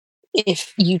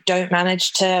if you don't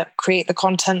manage to create the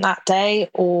content that day,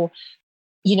 or,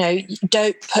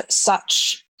 don't put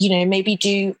such, maybe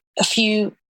do a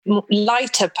few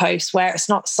lighter posts where it's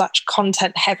not such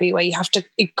content heavy, where you have to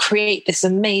create this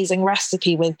amazing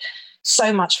recipe with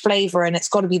so much flavor, and it's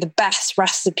got to be the best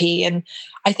recipe. And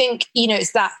I think,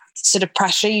 it's that sort of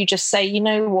pressure. You just say, you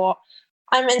know what,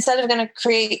 instead of going to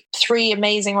create 3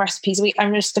 amazing recipes a week,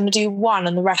 I'm just going to do 1,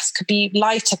 and the rest could be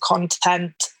lighter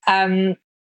content.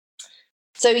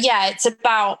 So yeah, it's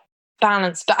about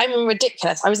balance. But I'm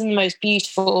ridiculous. I was in the most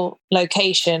beautiful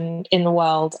location in the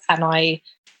world, and I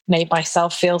made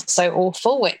myself feel so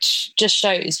awful, which just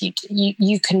shows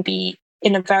you can be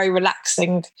in a very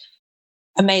relaxing,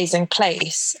 amazing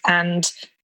place, and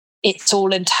it's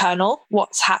all internal,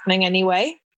 what's happening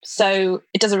anyway. So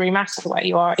it doesn't really matter where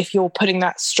you are. If you're putting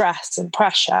that stress and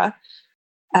pressure,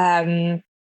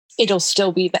 it'll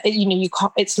still be that, you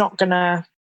can't, it's not gonna,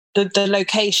 the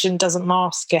location doesn't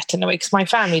mask it in a way, because my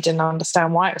family didn't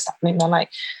understand why it was happening. They're like,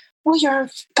 well,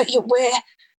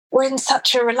 we're in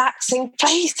such a relaxing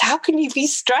place. How can you be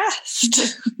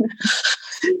stressed?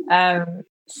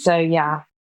 So yeah,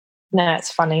 no,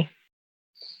 it's funny.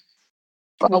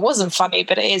 Well, it wasn't funny,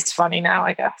 but it is funny now,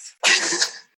 I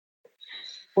guess.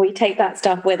 We take that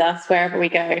stuff with us wherever we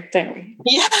go, don't we?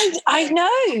 Yeah, I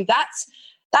know.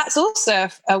 That's also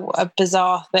a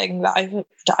bizarre thing that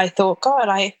I thought, God,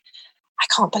 I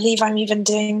can't believe I'm even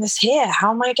doing this here.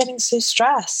 How am I getting so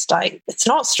stressed? It's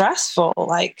not stressful.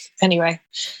 Anyway,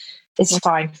 it's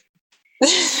fine.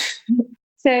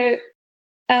 So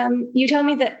you tell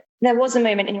me that there was a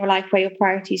moment in your life where your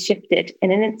priorities shifted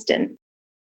in an instant,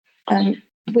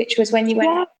 which was when you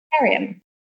went to Arium.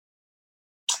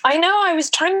 I know. I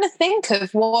was trying to think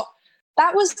of what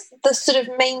that was, the sort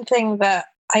of main thing that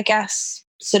I guess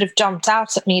sort of jumped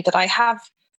out at me that I have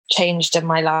changed in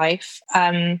my life,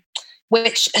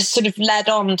 which has sort of led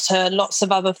on to lots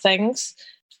of other things.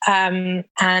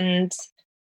 And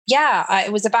yeah,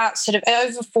 it was about sort of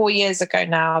over 4 years ago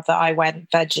now that I went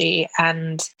veggie,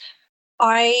 and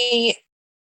I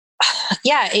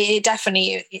yeah, it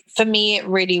definitely, for me, it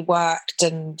really worked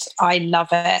and I love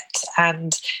it.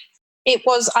 And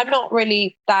I'm not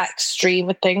really that extreme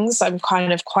with things. I'm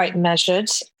kind of quite measured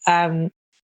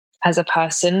as a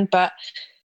person, but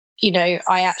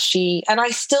I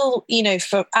still,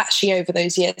 for actually over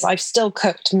those years, I've still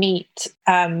cooked meat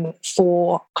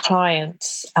for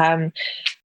clients.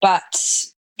 But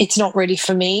it's not really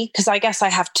for me because I guess I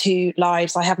have two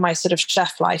lives. I have my sort of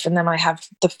chef life and then I have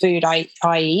the food I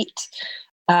eat.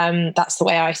 That's the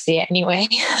way I see it anyway.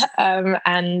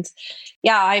 And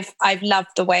yeah, I've loved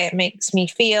the way it makes me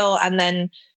feel. And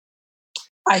then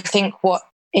I think what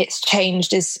it's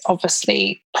changed is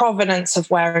obviously provenance of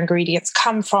where ingredients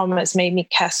come from. It's made me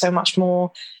care so much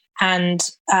more. And,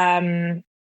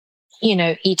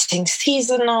 eating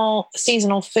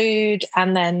seasonal food,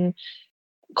 and then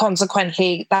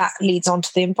consequently that leads on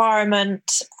to the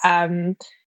environment. And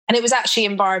it was actually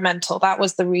environmental. That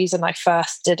was the reason I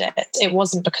first did it. It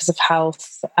wasn't because of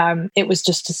health. It was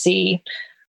just to see,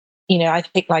 I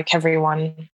think like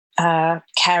everyone,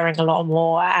 caring a lot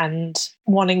more and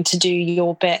wanting to do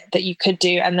your bit that you could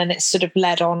do. And then it sort of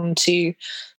led on to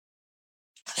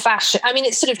fashion. I mean,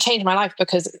 it sort of changed my life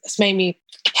because it's made me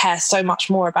care so much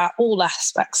more about all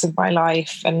aspects of my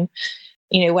life. And,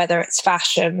 whether it's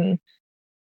fashion.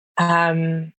 I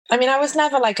mean, I was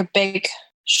never like a big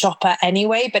shopper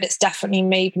anyway, but it's definitely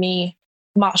made me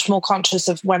much more conscious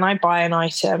of when I buy an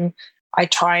item, I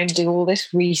try and do all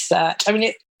this research. I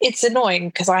mean, it's annoying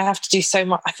because I have to do so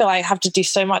much. I feel like I have to do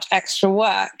so much extra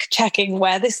work checking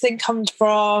where this thing comes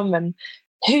from and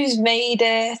who's made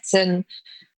it. And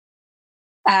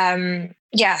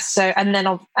so and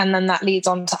then that leads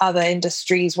on to other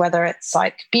industries, whether it's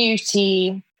like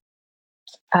beauty.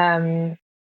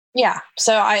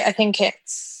 So I think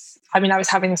I was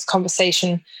having this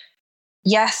conversation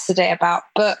yesterday about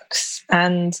books,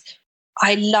 and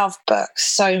I love books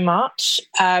so much.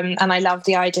 And I love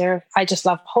the idea of, I just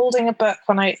love holding a book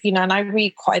when and I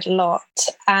read quite a lot.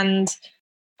 And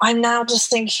I'm now just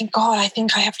thinking, God, I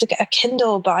think I have to get a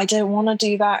Kindle, but I don't want to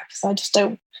do that because I just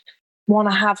don't want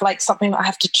to have like something that I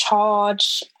have to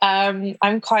charge.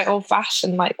 I'm quite old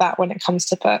fashioned like that when it comes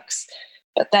to books.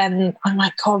 But then I'm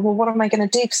like, God, well, what am I going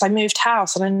to do? Because I moved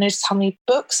house and I noticed how many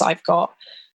books I've got.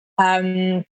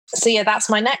 So yeah, that's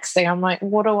my next thing. I'm like,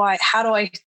 how do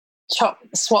I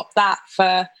swap that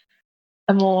for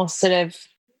a more sort of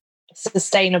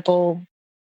sustainable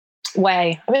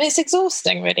way? I mean, it's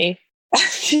exhausting, really.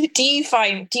 Do you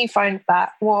find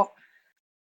that? What?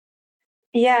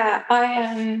 Yeah,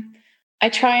 I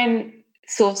try and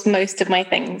source most of my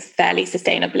things fairly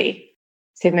sustainably.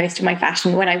 So most of my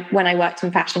fashion, when I worked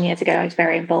in fashion years ago, I was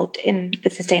very involved in the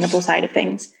sustainable side of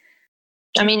things.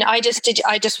 I mean, I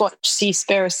just watched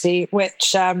Seaspiracy,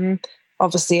 which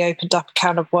obviously opened up a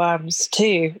can of worms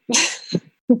too.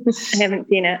 I haven't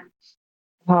seen it.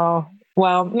 Oh,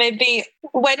 well, maybe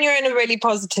when you're in a really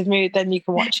positive mood, then you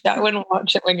can watch it. I wouldn't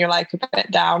watch it when you're like a bit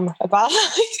down about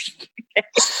life.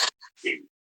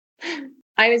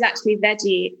 I was actually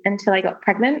veggie until I got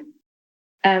pregnant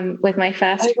with my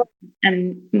first,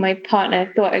 and my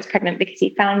partner thought I was pregnant because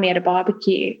he found me at a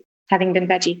barbecue, having been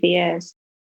veggie for years,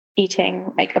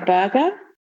 eating like a burger.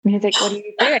 And he was like, "What are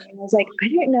you doing?" And I was like, "I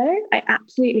don't know. I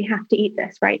absolutely have to eat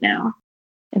this right now."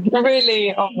 And he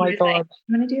really, oh my God, like,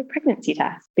 "I'm going to do a pregnancy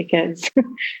test," because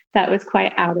that was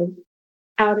quite out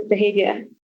of behavior,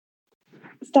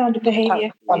 standard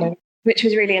behavior, which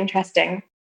was really interesting.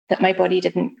 That my body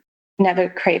never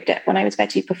craved it when I was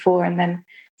veggie before, and then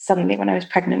suddenly when I was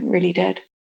pregnant really did.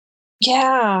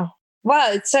 Yeah.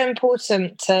 Well, it's so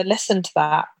important to listen to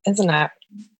that, isn't it?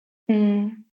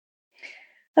 Mm.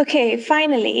 Okay,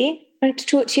 finally, I want to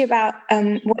talk to you about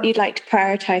what you'd like to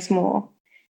prioritize more.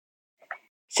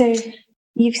 So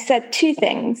you've said two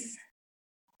things,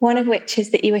 one of which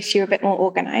is that you wish you were a bit more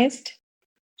organized.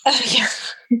 Yeah.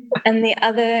 And the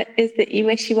other is that you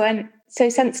wish you weren't so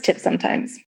sensitive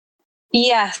sometimes.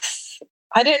 Yes.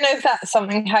 I don't know if that's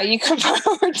something how you can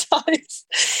prioritize.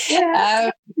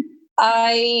 Yeah.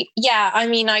 I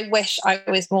wish I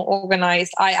was more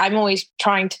organized. I'm always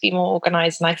trying to be more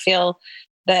organized, and I feel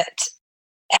that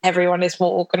everyone is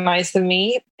more organized than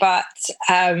me. But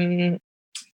maybe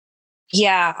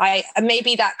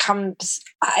that comes,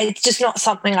 it's just not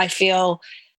something I feel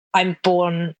I'm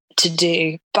born to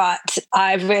do, but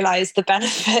I've realized the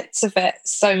benefits of it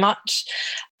so much.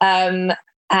 And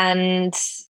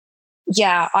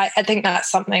yeah, I think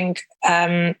that's something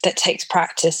that takes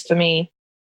practice for me.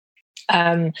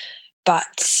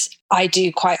 But I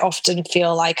do quite often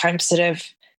feel like I'm sort of,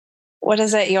 what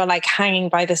is it? You're like hanging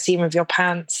by the seam of your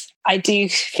pants. I do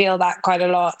feel that quite a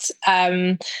lot.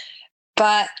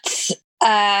 But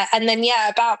And then,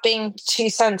 about being too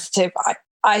sensitive.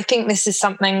 I think this is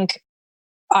something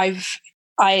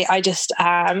I just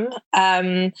am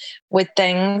with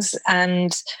things,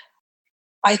 and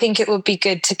I think it would be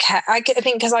good to I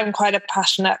think because I'm quite a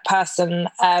passionate person,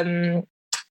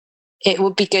 it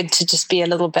would be good to just be a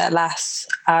little bit less,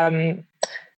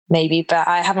 maybe. But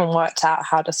I haven't worked out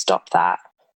how to stop that.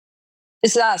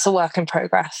 So that's a work in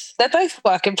progress. They're both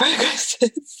work in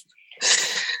progresses.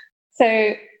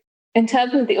 So, in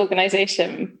terms of the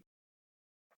organisation,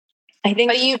 I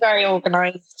think... Are you very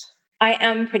organised? I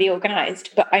am pretty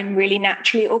organised, but I'm really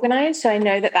naturally organised. So I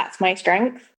know that that's my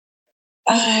strength.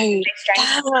 Oh,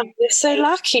 damn, you're so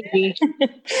lucky.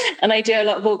 And I do a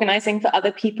lot of organising for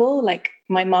other people, like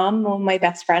my mum or my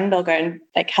best friend. I'll go and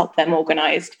like help them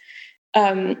organised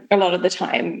a lot of the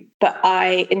time. But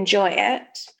I enjoy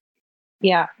it.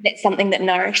 Yeah. It's something that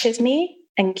nourishes me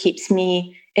and keeps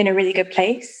me in a really good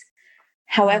place.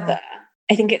 However,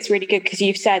 I think it's really good because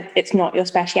you've said it's not your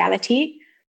speciality.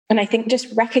 And I think just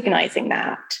recognizing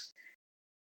that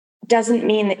doesn't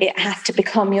mean that it has to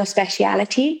become your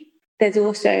speciality. There's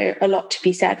also a lot to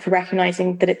be said for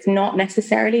recognizing that it's not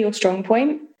necessarily your strong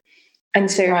point.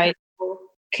 And so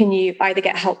can you either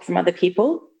get help from other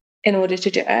people in order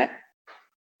to do it,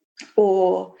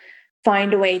 or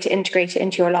find a way to integrate it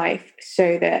into your life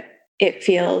so that it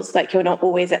feels like you're not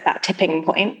always at that tipping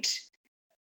point,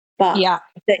 but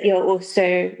that you're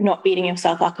also not beating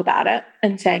yourself up about it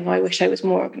and saying, oh, I wish I was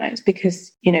more organized,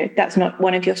 because, you know, that's not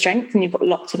one of your strengths and you've got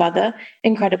lots of other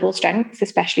incredible strengths,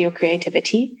 especially your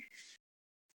creativity.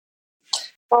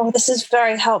 Oh, this is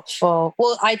very helpful.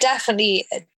 Well, I definitely,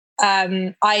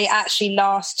 I actually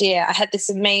last year, I had this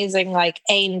amazing like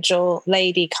angel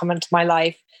lady come into my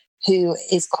life who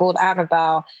is called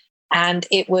Annabelle. And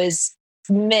it was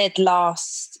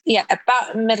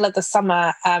about middle of the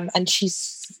summer. And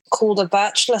she's called a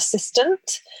virtual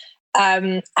assistant.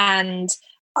 And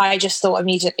I just thought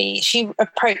immediately, she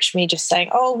approached me just saying,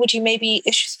 oh, would you maybe,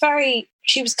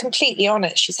 she was completely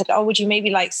honest. She said, oh, would you maybe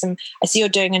like I see you're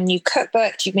doing a new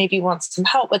cookbook. Do you maybe want some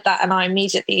help with that? And I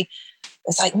immediately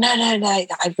was like, no, I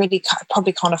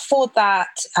probably can't afford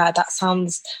that. That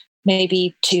sounds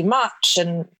maybe too much.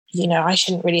 And, you know, I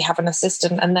shouldn't really have an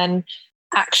assistant. And then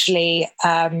actually,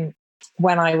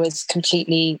 when I was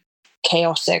completely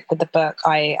chaotic with the book,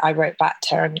 I wrote back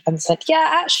to her and said, yeah,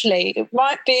 actually, it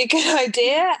might be a good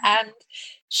idea. And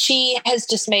she has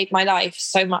just made my life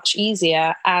so much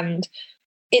easier. And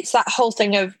it's that whole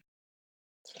thing of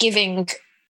giving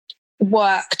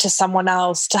work to someone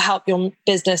else to help your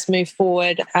business move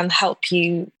forward and help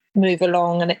you move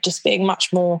along, and it just being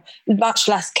much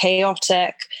less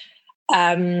chaotic.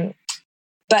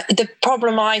 But the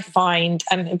problem I find,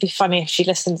 and it'd be funny if she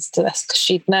listens to this because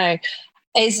she'd know,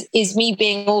 is me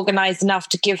being organized enough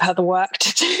to give her the work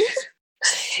to do,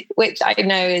 which I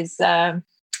know is a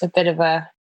bit of a,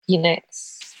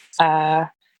 it's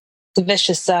the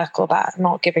vicious circle, that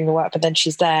not giving the work, but then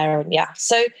she's there. And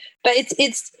so, but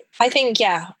it's, I think,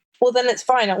 well, then it's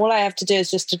fine. All I have to do is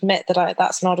just admit that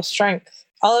that's not a strength.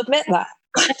 I'll admit that.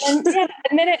 And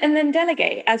admit it and then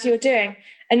delegate as you're doing.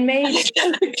 And maybe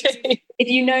if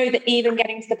you know that even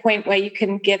getting to the point where you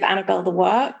can give Annabelle the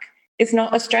work is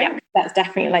not a strength, that's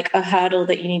definitely like a hurdle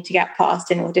that you need to get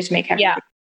past in order to make everything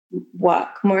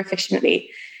work more efficiently.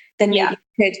 Then maybe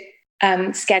you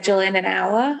could schedule in an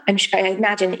hour. I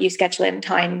imagine that you schedule in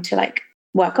time to like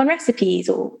work on recipes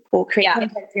or create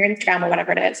content for your Instagram or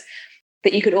whatever it is.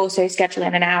 But you could also schedule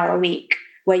in an hour a week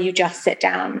where you just sit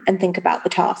down and think about the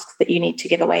tasks that you need to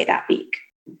give away that week.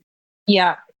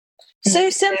 Yeah.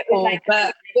 So simple,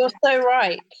 but you're so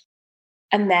right.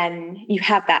 And then you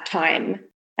have that time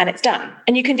and it's done.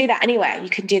 And you can do that anywhere. You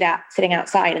can do that sitting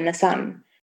outside in the sun.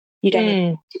 You don't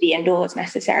need to be indoors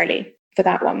necessarily for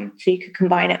that one. So you could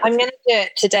combine it. I'm going to do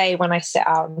it today when I sit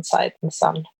outside in the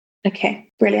sun.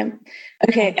 Okay, brilliant.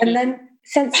 Okay, and then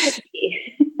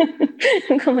sensitivity.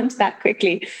 I'll come on to that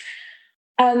quickly.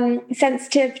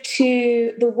 Sensitive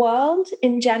to the world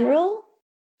in general,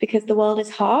 because the world is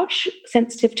harsh,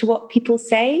 sensitive to what people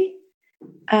say,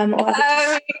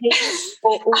 I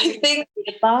think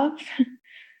above.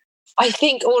 I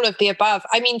think all of the above.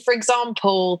 I mean, for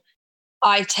example,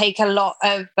 I take a lot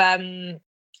of,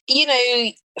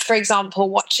 for example,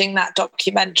 watching that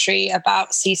documentary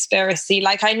about Seaspiracy.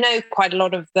 Like, I know quite a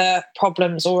lot of the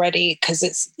problems already because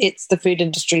it's the food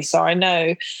industry, so I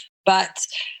know. But,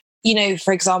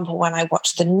 for example, when I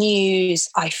watch the news,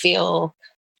 I feel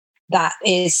that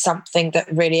is something that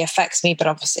really affects me. But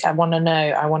obviously, I want to know,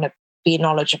 I want to be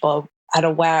knowledgeable and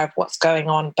aware of what's going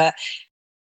on. But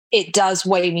it does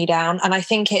weigh me down. And I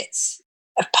think it's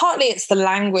partly it's the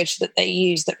language that they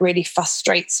use that really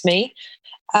frustrates me.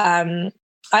 I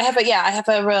have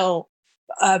a real,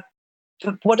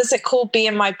 what is it called? Bee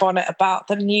in my bonnet about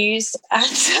the news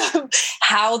and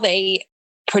how they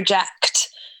project,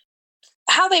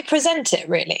 how they present it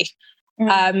really.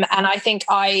 And I think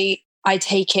I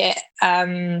take it,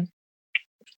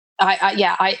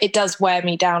 it does wear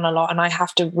me down a lot, and I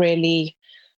have to really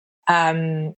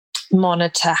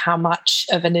monitor how much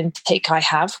of an intake I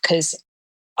have, because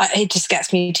it just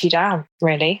gets me too down,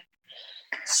 really.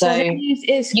 So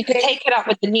you could take it up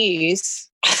with the news.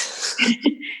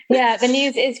 Yeah, the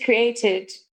news is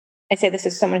created. I say this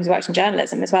as someone who's worked in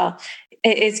journalism as well.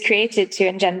 It is created to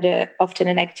engender often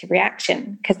a negative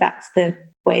reaction, because that's the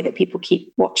way that people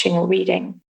keep watching or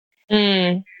reading.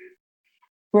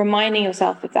 Reminding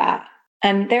yourself of that.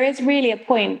 And there is really a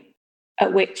point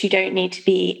at which you don't need to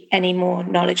be any more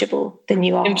knowledgeable than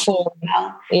you are. Informed.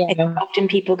 Yeah. Often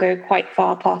people go quite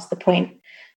far past the point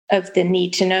of the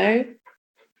need to know.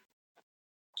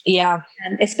 Yeah.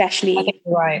 And especially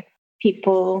right.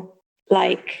 people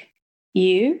like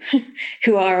you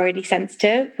who are already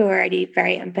sensitive, who are already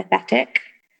very empathetic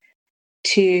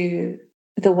to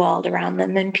the world around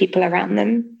them and people around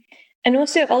them. And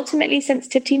also ultimately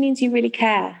sensitivity means you really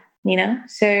care, you know?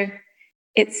 So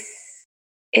it's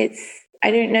I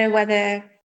don't know whether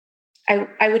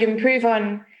I would improve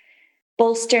on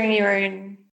bolstering your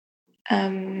own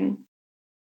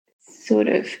sort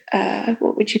of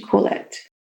what would you call it?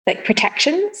 Like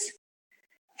protections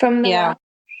from the world,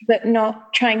 but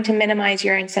not trying to minimize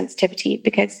your own sensitivity,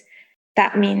 because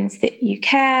that means that you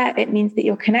care, it means that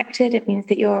you're connected, it means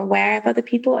that you're aware of other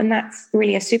people, and that's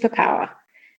really a superpower.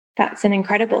 That's an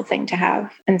incredible thing to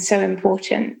have, and so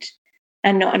important,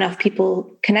 and not enough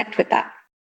people connect with that.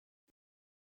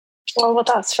 Well,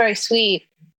 that's very sweet.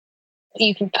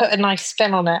 You can put a nice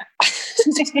spin on it.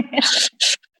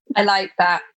 I like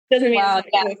that. Doesn't mean it's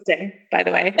exhausting, by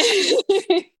the way.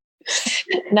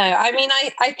 No, I mean,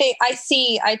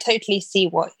 I totally see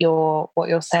what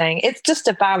you're saying. It's just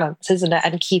a balance, isn't it?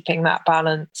 And keeping that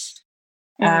balance.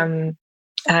 And,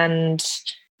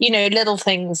 you know, little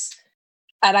things.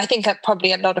 And I think that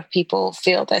probably a lot of people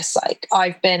feel this, like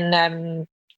I've been,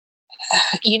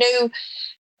 you know,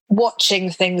 watching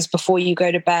things before you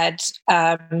go to bed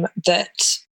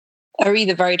that are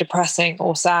either very depressing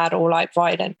or sad or like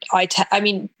violent. I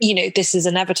mean, you know, this is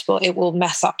inevitable. It will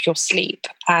mess up your sleep.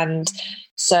 And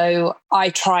so I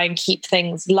try and keep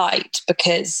things light,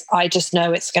 because I just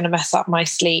know it's going to mess up my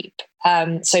sleep.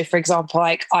 So for example,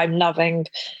 like I'm loving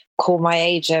Call My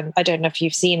Agent. I don't know if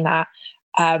you've seen that,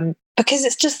 because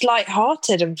it's just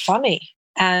lighthearted and funny.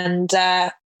 And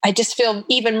I just feel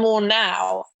even more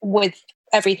now with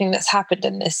everything that's happened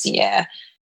in this year,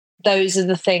 those are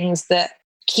the things that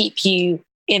keep you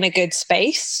in a good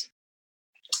space.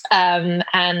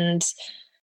 And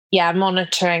yeah,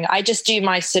 monitoring. I just do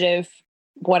my sort of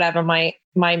whatever, my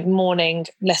morning,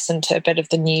 listen to a bit of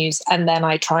the news, and then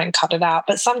I try and cut it out.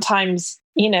 But sometimes,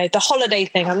 you know, the holiday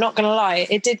thing, I'm not going to lie,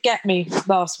 it did get me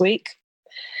last week.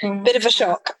 Bit of a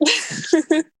shock.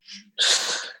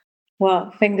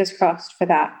 Well, fingers crossed for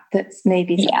that. That's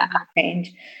maybe something will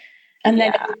change. And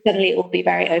then suddenly it will be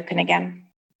very open again.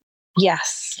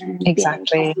 Yes,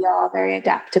 exactly. We are very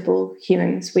adaptable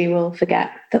humans. We will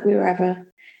forget that we were ever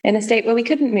in a state where we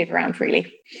couldn't move around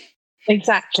freely.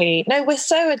 Exactly. No, we're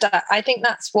so I think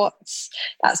that's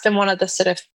been one of the sort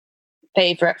of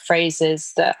favorite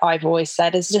phrases that I've always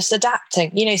said, is just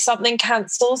adapting. You know, something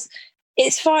cancels,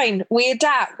 it's fine. We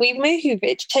adapt, we move,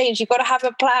 it changes. You've got to have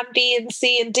a plan B and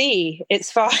C and D.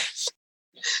 It's fine.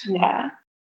 Yeah,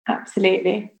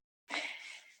 absolutely.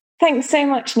 Thanks so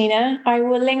much, Nina. I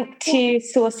will link to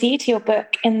Saucy, to your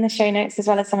book, in the show notes, as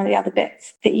well as some of the other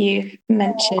bits that you've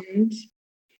mentioned.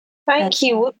 Thank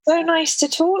you. Well, so nice to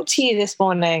talk to you this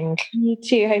morning. You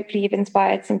too. Hopefully you've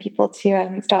inspired some people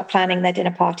to start planning their dinner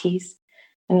parties.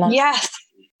 Yes.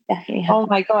 Definitely. Oh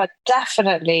my God,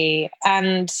 definitely.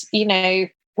 And, you know,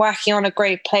 working on a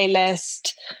great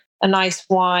playlist, a nice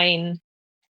wine,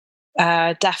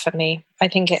 definitely. I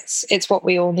think it's what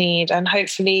we all need, and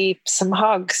hopefully some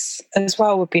hugs as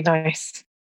well would be nice.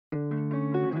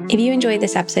 If you enjoyed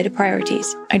this episode of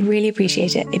Priorities, I'd really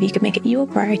appreciate it if you could make it your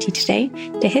priority today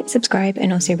to hit subscribe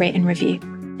and also rate and review,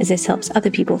 as this helps other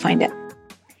people find it.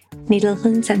 Need a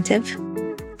little incentive?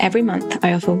 Every month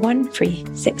I offer one free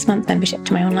 6-month membership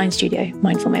to my online studio,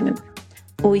 Mindful Moment.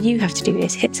 All you have to do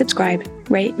is hit subscribe,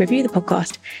 rate, review the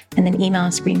podcast, and then email a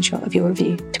screenshot of your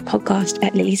review to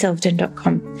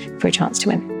podcast@lilysilverton.com for a chance to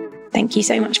win. Thank you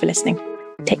so much for listening.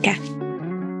 Take care.